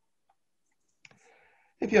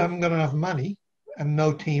 If you haven't got enough money, and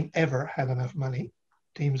no team ever had enough money,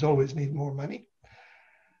 teams always need more money,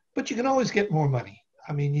 but you can always get more money.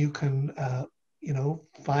 I mean, you can, you know,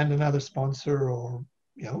 find another sponsor, or,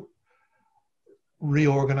 you know,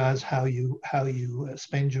 reorganize how you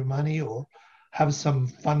spend your money, or have some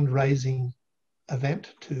fundraising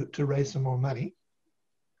event to raise some more money.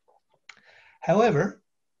 However,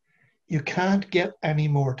 you can't get any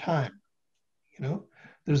more time. You know,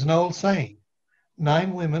 there's an old saying,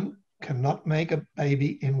 9 women cannot make a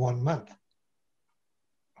baby in 1 month.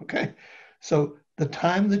 Okay, so the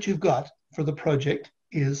time that you've got for the project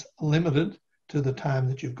is limited to the time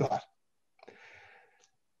that you've got.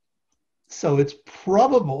 So it's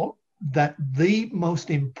probable that the most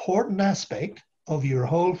important aspect of your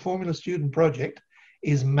whole Formula Student project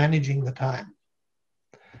is managing the time.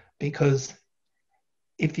 Because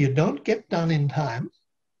if you don't get done in time,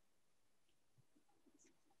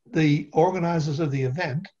 the organizers of the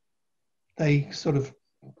event, they sort of,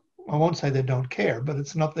 I won't say they don't care, but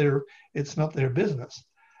it's not their business.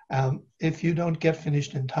 If you don't get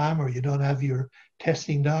finished in time, or you don't have your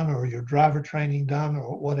testing done, or your driver training done,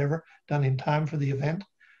 or whatever done in time for the event,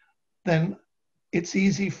 then it's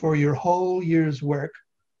easy for your whole year's work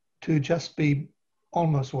to just be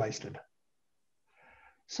almost wasted.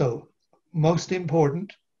 So most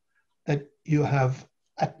important that you have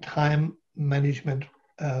a time management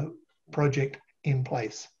project in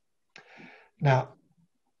place. Now,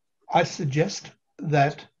 I suggest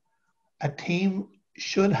that every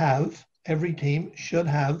team should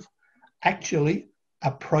have actually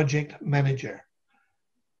a project manager.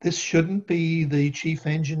 This shouldn't be the chief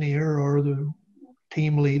engineer or the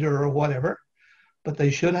team leader or whatever, but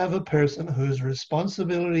they should have a person whose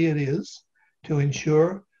responsibility it is to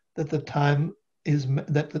ensure that the time is,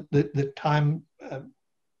 that the time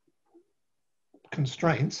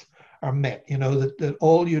constraints are met, you know, that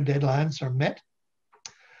all your deadlines are met.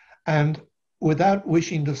 And without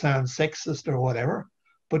wishing to sound sexist or whatever,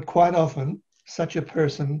 but quite often such a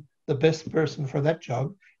person, the best person for that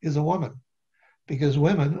job is a woman, because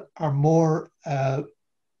women are more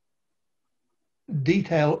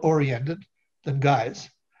detail oriented than guys.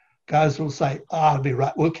 Guys will say, "Oh, I'll be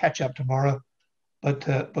right, we'll catch up tomorrow."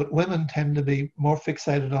 But women tend to be more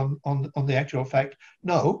fixated on the actual fact.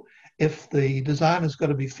 No, if the design has got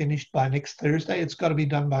to be finished by next Thursday, it's got to be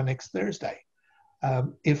done by next Thursday.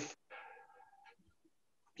 If,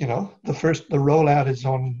 you know, the rollout is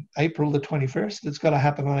on April the 21st, it's got to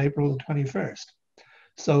happen on April the 21st.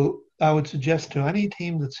 So I would suggest to any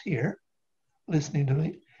team that's here listening to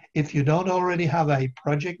me, if you don't already have a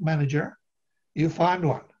project manager, you find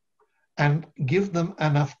one and give them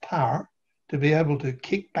enough power to be able to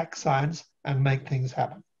kick back signs and make things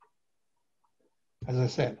happen. As I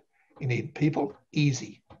said, you need people,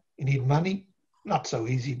 easy. You need money, not so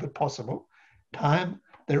easy, but possible. Time,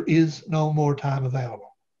 there is no more time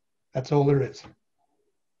available. That's all there is.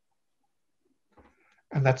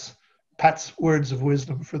 And that's Pat's words of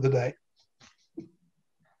wisdom for the day.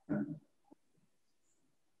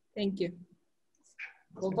 Thank you.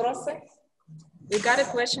 Вопросы? You got a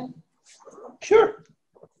question? Sure.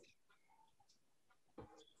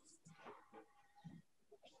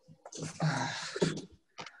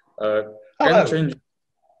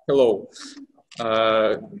 Hello.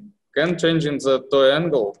 Can changing the toe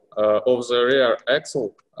angle of the rear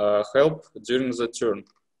axle help during the turn?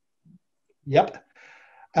 Yep.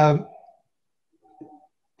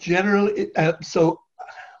 Generally, so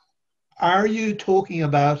are you talking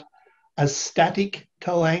about a static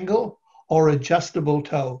toe angle or adjustable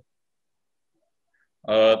toe?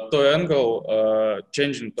 Toe angle,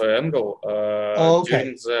 changing toe angle Okay.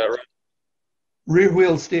 during the Rear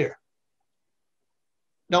wheel steer.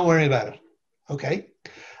 Don't worry about it. Okay.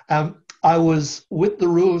 I was with the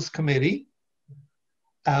rules committee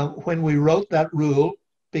when we wrote that rule,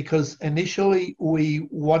 because initially we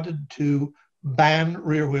wanted to ban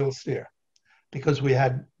rear wheel steer because we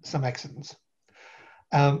had some accidents.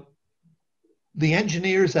 The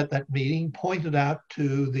engineers at that meeting pointed out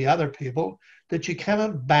to the other people that you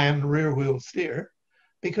cannot ban rear wheel steer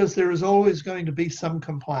because there is always going to be some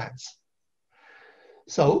compliance.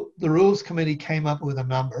 So the rules committee came up with a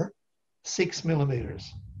number, 6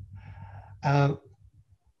 millimeters.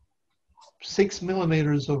 6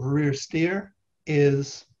 millimeters of rear steer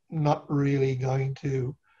is not really going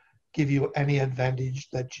to give you any advantage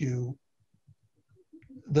that's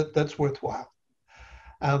worthwhile.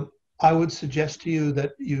 I would suggest to you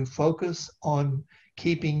that you focus on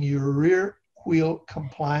keeping your rear wheel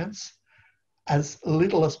compliance as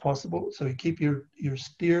little as possible. So you keep your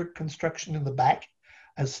steer construction in the back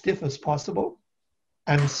as stiff as possible,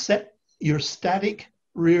 and set your static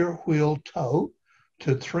rear wheel toe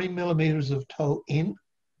to 3 millimeters of toe in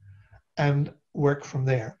and work from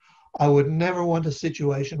there. I would never want a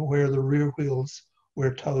situation where the rear wheels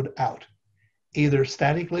were towed out, either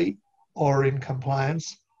statically or in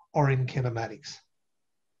compliance or in kinematics.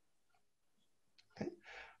 Okay.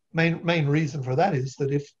 Main reason for that is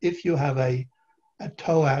that if you have a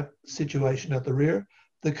toe out situation at the rear,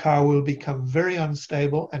 the car will become very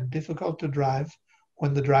unstable and difficult to drive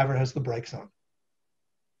when the driver has the brakes on.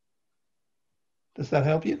 Does that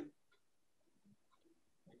help you?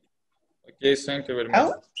 Okay, thank you very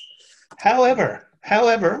much. However,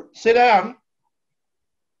 sit down.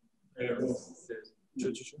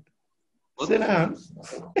 Sit down.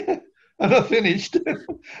 I'm not finished.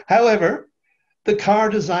 However, the car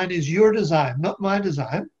design is your design, not my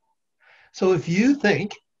design. So if you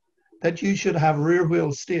think that you should have rear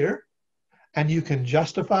wheel steer, and you can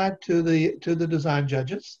justify it to the design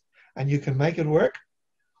judges, and you can make it work,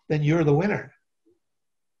 then you're the winner.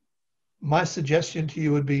 My suggestion to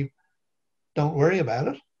you would be, don't worry about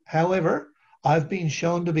it. However, I've been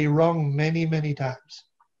shown to be wrong many, many times.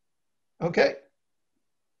 Okay?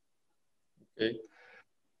 Okay.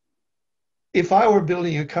 If I were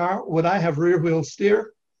building a car, would I have rear wheel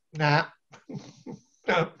steer? Nah.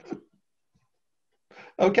 No.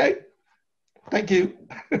 Okay? Thank you.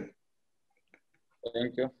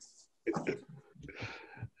 Thank you.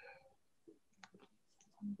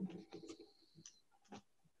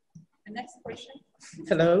 The next question.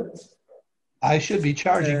 Hello. I should be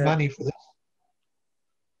charging money for this.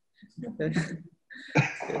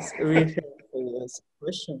 Yes, we have a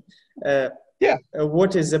question. Yeah.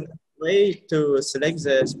 What is the way to select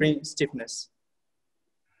the spring stiffness?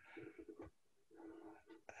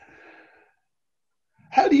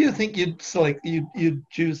 How do you think you'd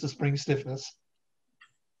choose the spring stiffness?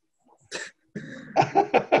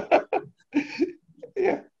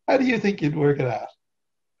 Yeah. How do you think you'd work it out?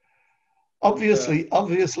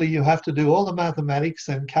 Obviously, you have to do all the mathematics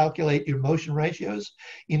and calculate your motion ratios.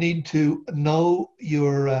 You need to know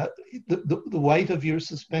your the weight of your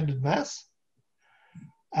suspended mass,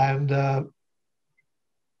 and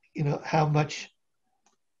you know how much.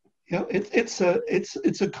 You know, it's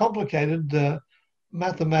a complicated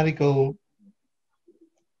mathematical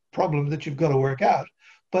problem that you've got to work out,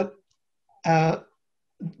 but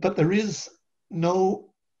there is no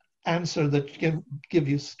answer that can give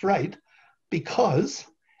you straight, because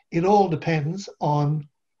it all depends on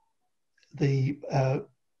the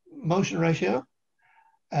motion ratio,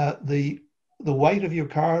 the weight of your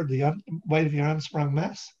car, the weight of your unsprung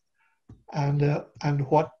mass, and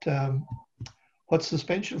what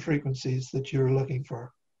suspension frequencies that you're looking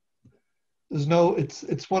for. There's no,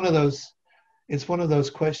 it's one of those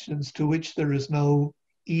questions to which there is no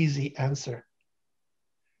easy answer.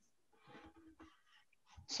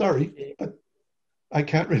 Sorry, but I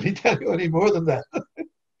can't really tell you any more than that.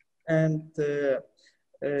 And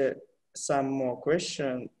some more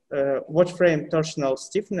question. What frame torsional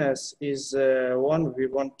stiffness is one we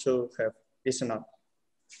want to have? Yes or no?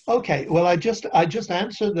 Okay, well, I just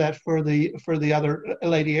answered that for the other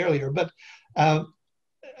lady earlier, but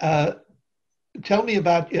tell me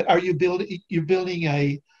about, you're building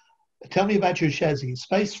a, tell me about your chassis,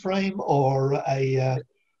 space frame or a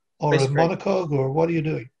monocoque, or what are you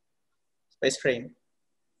doing? Space frame.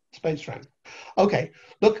 Space frame. Okay,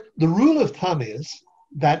 look, the rule of thumb is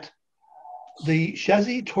that the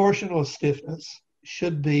chassis torsional stiffness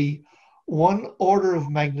should be 1 order of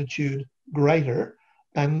magnitude greater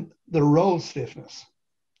than the roll stiffness.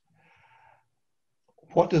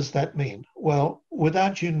 What does that mean? Well,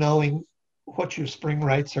 without you knowing what your spring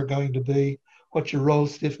rates are going to be, what your roll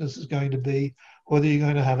stiffness is going to be, whether you're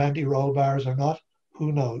going to have anti-roll bars or not,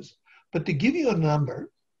 who knows? But to give you a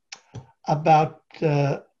number, about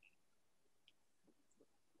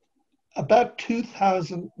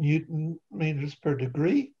 2,000 Newton meters per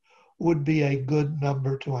degree would be a good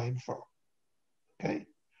number to aim for. Okay,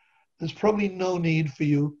 there's probably no need for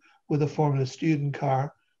you with a Formula Student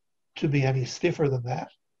car to be any stiffer than that.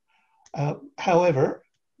 However,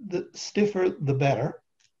 the stiffer the better.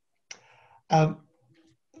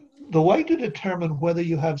 The way to determine whether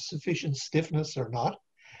you have sufficient stiffness or not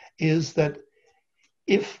is that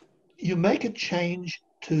if you make a change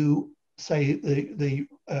to, say, the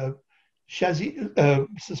chassis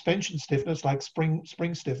suspension stiffness, like spring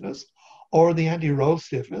stiffness, or the anti-roll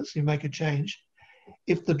stiffness, you make a change.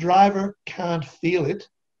 If the driver can't feel it,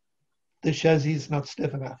 the chassis is not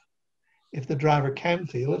stiff enough. If the driver can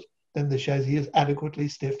feel it, then the chassis is adequately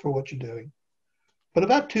stiff for what you're doing. But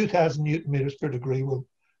about 2,000 Newton meters per degree will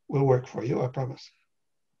work for you, I promise.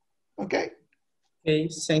 Okay? Okay,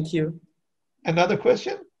 thank you. Another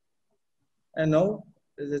question? No,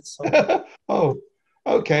 that's all. Oh,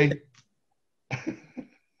 okay.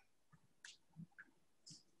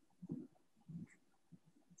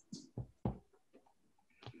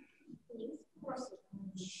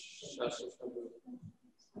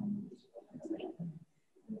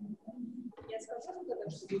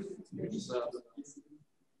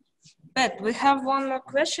 But we have one more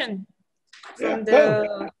question from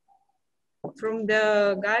Yeah, from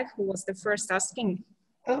the guy who was the first asking.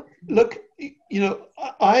 look, you know,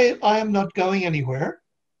 I am not going anywhere.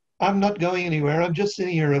 I'm not going anywhere. I'm just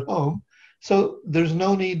sitting here at home. So there's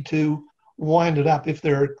no need to wind it up. If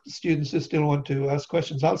there are students who still want to ask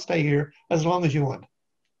questions, I'll stay here as long as you want.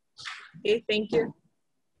 Okay, thank you.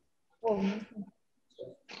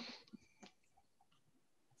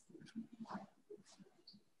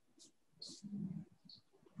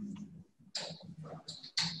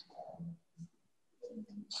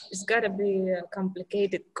 It's gotta be a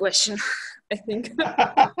complicated question, I think.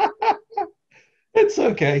 It's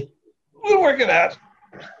okay. We'll work it out.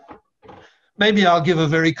 Maybe I'll give a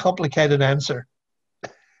very complicated answer.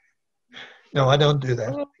 No, I don't do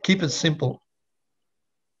that. Keep it simple.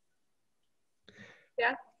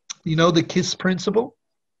 Yeah. You know the K.I.S.S principle?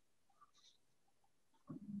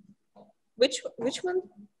 Which one?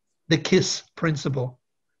 The K.I.S.S principle.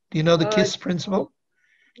 Do you know the K.I.S.S principle?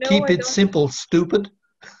 No, Keep I it don't. simple, stupid.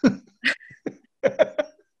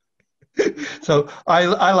 So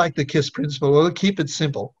I like the K.I.S.S principle. We'll keep it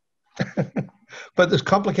simple. But this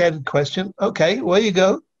complicated question, okay, where you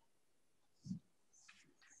go?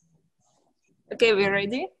 Okay, we're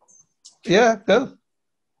ready. Yeah, go.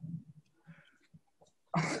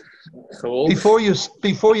 Hello. Before you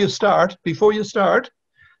start,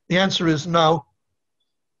 the answer is no.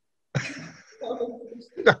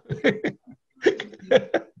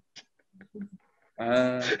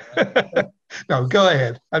 No, go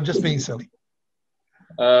ahead. I'm just being silly.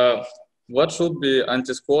 What should be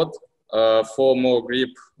anti-squat for more grip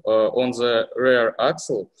on the rear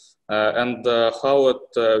axle, and how it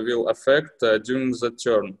will affect during the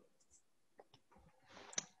turn?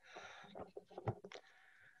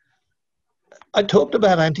 I talked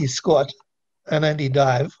about anti-squat and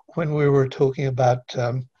anti-dive when we were talking about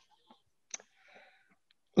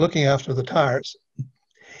looking after the tires.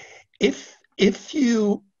 If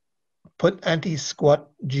you put anti-squat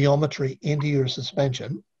geometry into your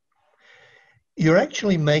suspension, you're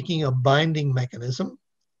actually making a binding mechanism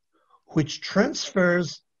which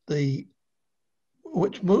moves the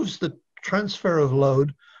transfer of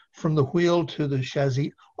load from the wheel to the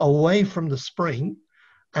chassis away from the spring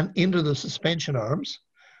and into the suspension arms,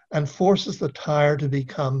 and forces the tire to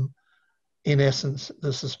become, in essence,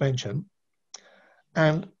 the suspension.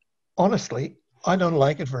 And honestly, I don't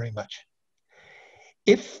like it very much.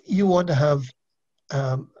 If you want to have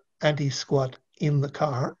anti-squat in the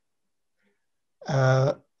car,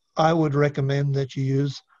 I would recommend that you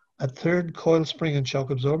use a third coil spring and shock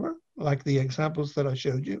absorber, like the examples that I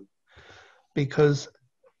showed you, because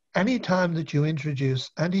anytime that you introduce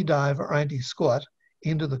anti-dive or anti-squat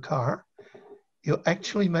into the car, you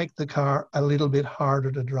actually make the car a little bit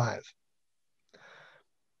harder to drive.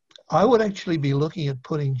 I would actually be looking at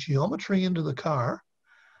putting geometry into the car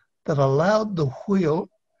that allowed the wheel,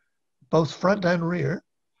 both front and rear,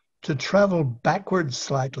 to travel backwards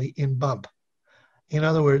slightly in bump. In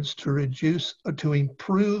other words, to reduce or to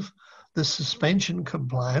improve the suspension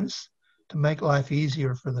compliance to make life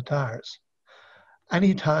easier for the tires.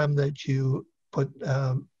 Anytime that you put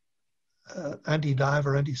anti-dive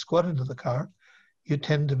or anti-squat into the car, you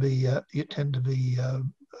tend to be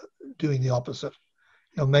doing the opposite.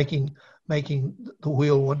 You know, making the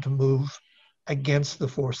wheel want to move against the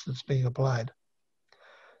force that's being applied.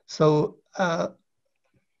 So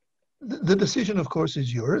the decision, of course,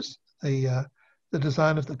 is yours. The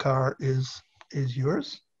design of the car is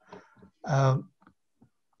yours.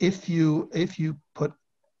 If you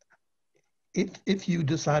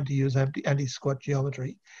decide to use anti-squat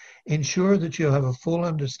geometry, ensure that you have a full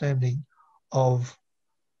understanding of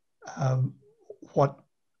what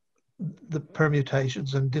the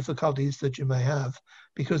permutations and difficulties that you may have,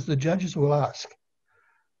 because the judges will ask.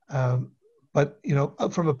 But you know,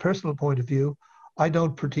 from a personal point of view, I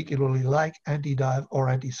don't particularly like anti-dive or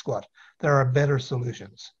anti-squat. There are better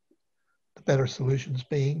solutions. The better solutions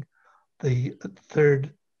being the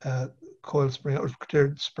third coil spring or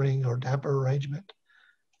third spring or damper arrangement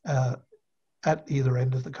at either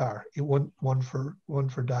end of the car. One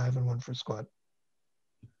for dive and one for squat.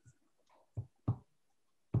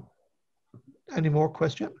 Any more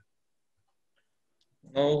question?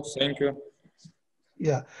 No, thank you.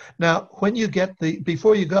 Yeah. Now, when you get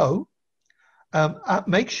before you go,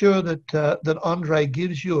 make sure that that Andre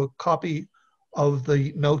gives you a copy of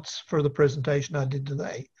the notes for the presentation I did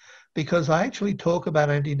today, because I actually talk about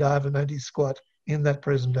anti-dive and anti-squat in that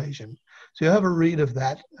presentation. So you have a read of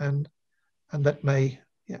that, and that may,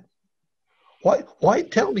 yeah. Why?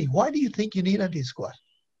 Tell me, why do you think you need anti-squat?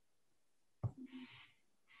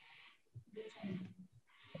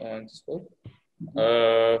 Antisquat.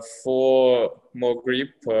 For more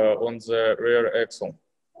grip on the rear axle.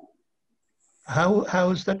 How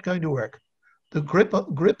is that going to work? The grip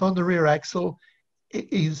on the rear axle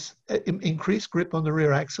is increased grip on the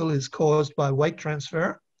rear axle is caused by weight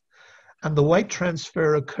transfer, and the weight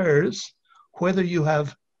transfer occurs whether you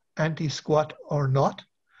have anti-squat or not,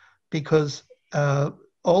 because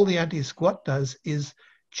all the anti-squat does is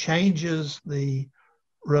changes the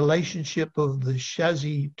relationship of the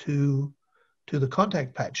chassis to the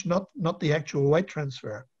contact patch, not the actual weight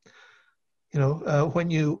transfer. You know, when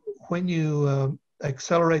you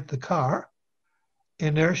accelerate the car,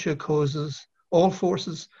 inertia causes all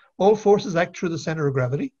forces act through the center of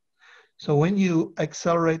gravity. So when you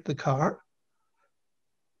accelerate the car,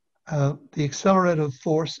 the accelerative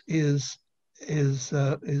force is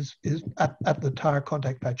at the tire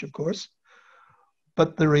contact patch, of course,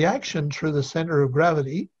 but the reaction through the center of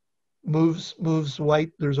gravity moves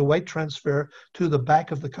weight. There's a weight transfer to the back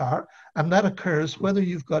of the car, and that occurs whether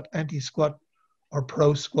you've got anti-squat or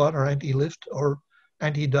pro squat or anti-lift or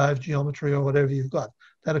anti-dive geometry or whatever you've got.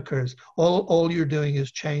 That occurs. All you're doing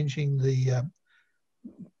is changing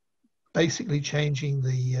basically changing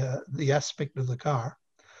the aspect of the car.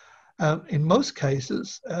 In most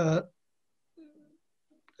cases,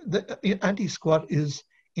 the anti-squat is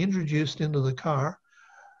introduced into the car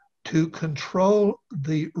to control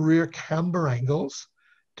the rear camber angles,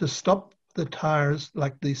 to stop the tires,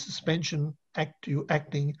 like the suspension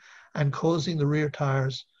acting and causing the rear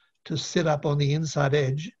tires to sit up on the inside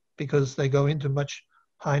edge, because they go into much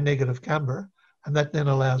high negative camber, and that then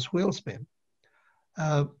allows wheel spin.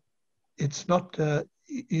 It's not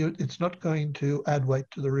going to add weight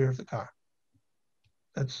to the rear of the car.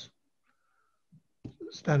 That's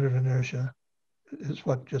standard inertia. Is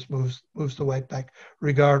what just moves the weight back,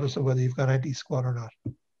 regardless of whether you've got anti-squat or not.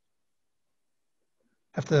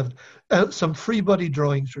 Have to have some free body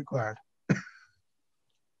drawings required.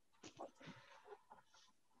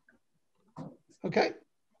 Okay.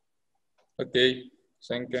 Okay,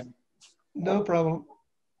 thank you. No problem.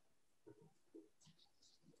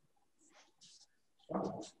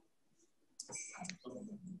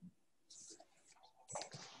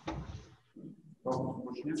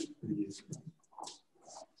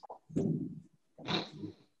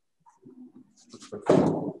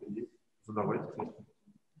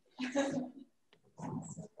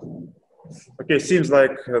 Okay, seems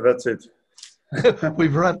like that's it.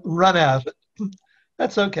 We've run out.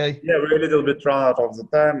 That's okay. Yeah, we're a little bit run out of the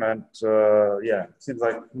time, and yeah, seems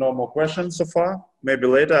like no more questions so far. Maybe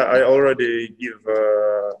later. I already give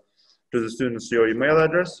to the students your email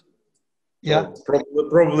address. Yeah. So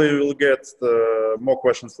probably we'll get more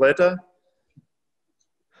questions later.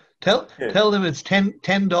 Tell them it's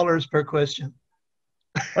 $10 per question.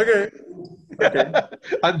 Okay. Okay.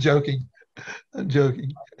 I'm joking.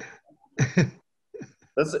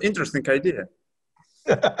 That's an interesting idea.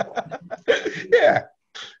 Yeah.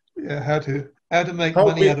 How to make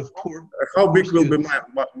money out of poor. How big will students.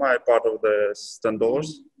 be my part of the $10?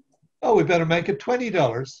 Oh, we better make it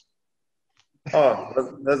 $20.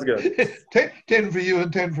 Oh, that's good. 10 for you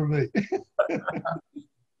and 10 for me.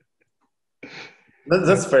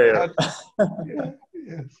 That's fair.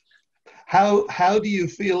 Yes. How do you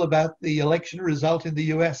feel about the election result in the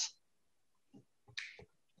US?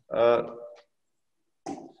 To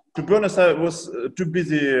be honest, I was too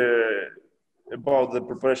busy about the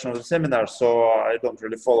preparation of the seminar, so I don't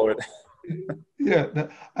really follow it. Yeah,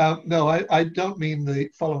 no, I don't mean the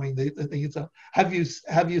following the thing itself. Have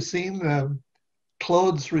you seen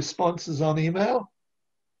Claude's responses on email,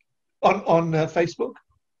 on Facebook?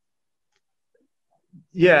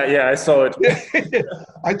 Yeah, I saw it.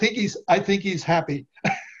 I think he's happy.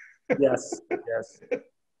 Yes.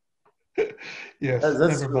 Yes. That's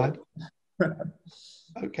Never true. mind.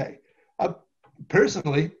 Okay.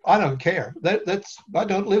 Personally, I don't care. I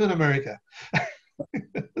don't live in America.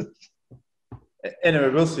 Anyway,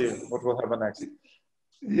 we'll see what will happen next.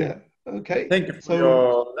 Yeah. Okay. Thank you for So,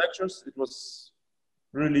 your lectures. It was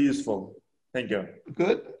really useful. Thank you.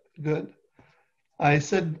 good. Good. I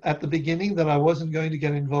said at the beginning that I wasn't going to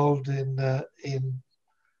get involved in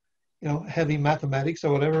heavy mathematics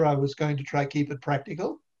or whatever. I was going to try keep it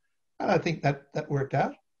practical, and I think that worked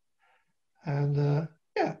out. And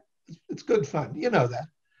yeah, it's good fun. You know that.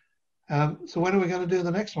 So when are we going to do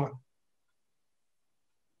the next one?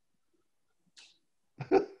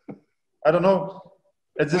 I don't know.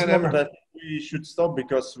 At this Whenever. moment, I think we should stop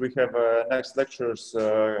because we have next lectures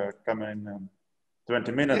coming in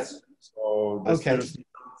 20 minutes. Yeah. So the Okay. students need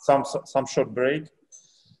some short break.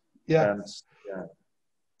 Yeah. And yeah,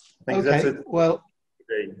 I think that's it. Well,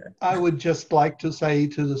 Today. I would just like to say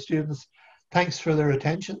to the students, thanks for their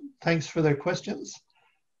attention. Thanks for their questions.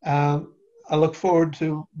 I look forward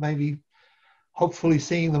to maybe hopefully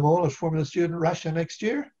seeing them all at Formula Student Russia next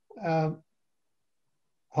year.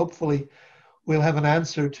 Hopefully we'll have an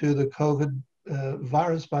answer to the COVID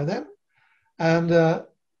virus by then. And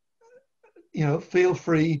feel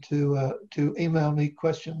free to email me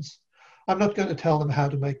questions. I'm not going to tell them how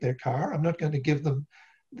to make their car. I'm not going to give them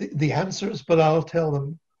the answers, but I'll tell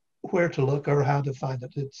them where to look or how to find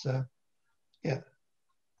it. It's yeah.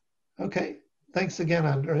 Okay. Thanks again,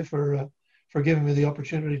 Andre, for giving me the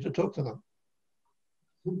opportunity to talk to them.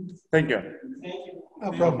 Thank you.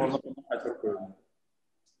 No problem.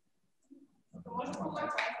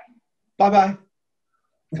 Bye-bye.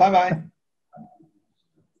 Bye-bye.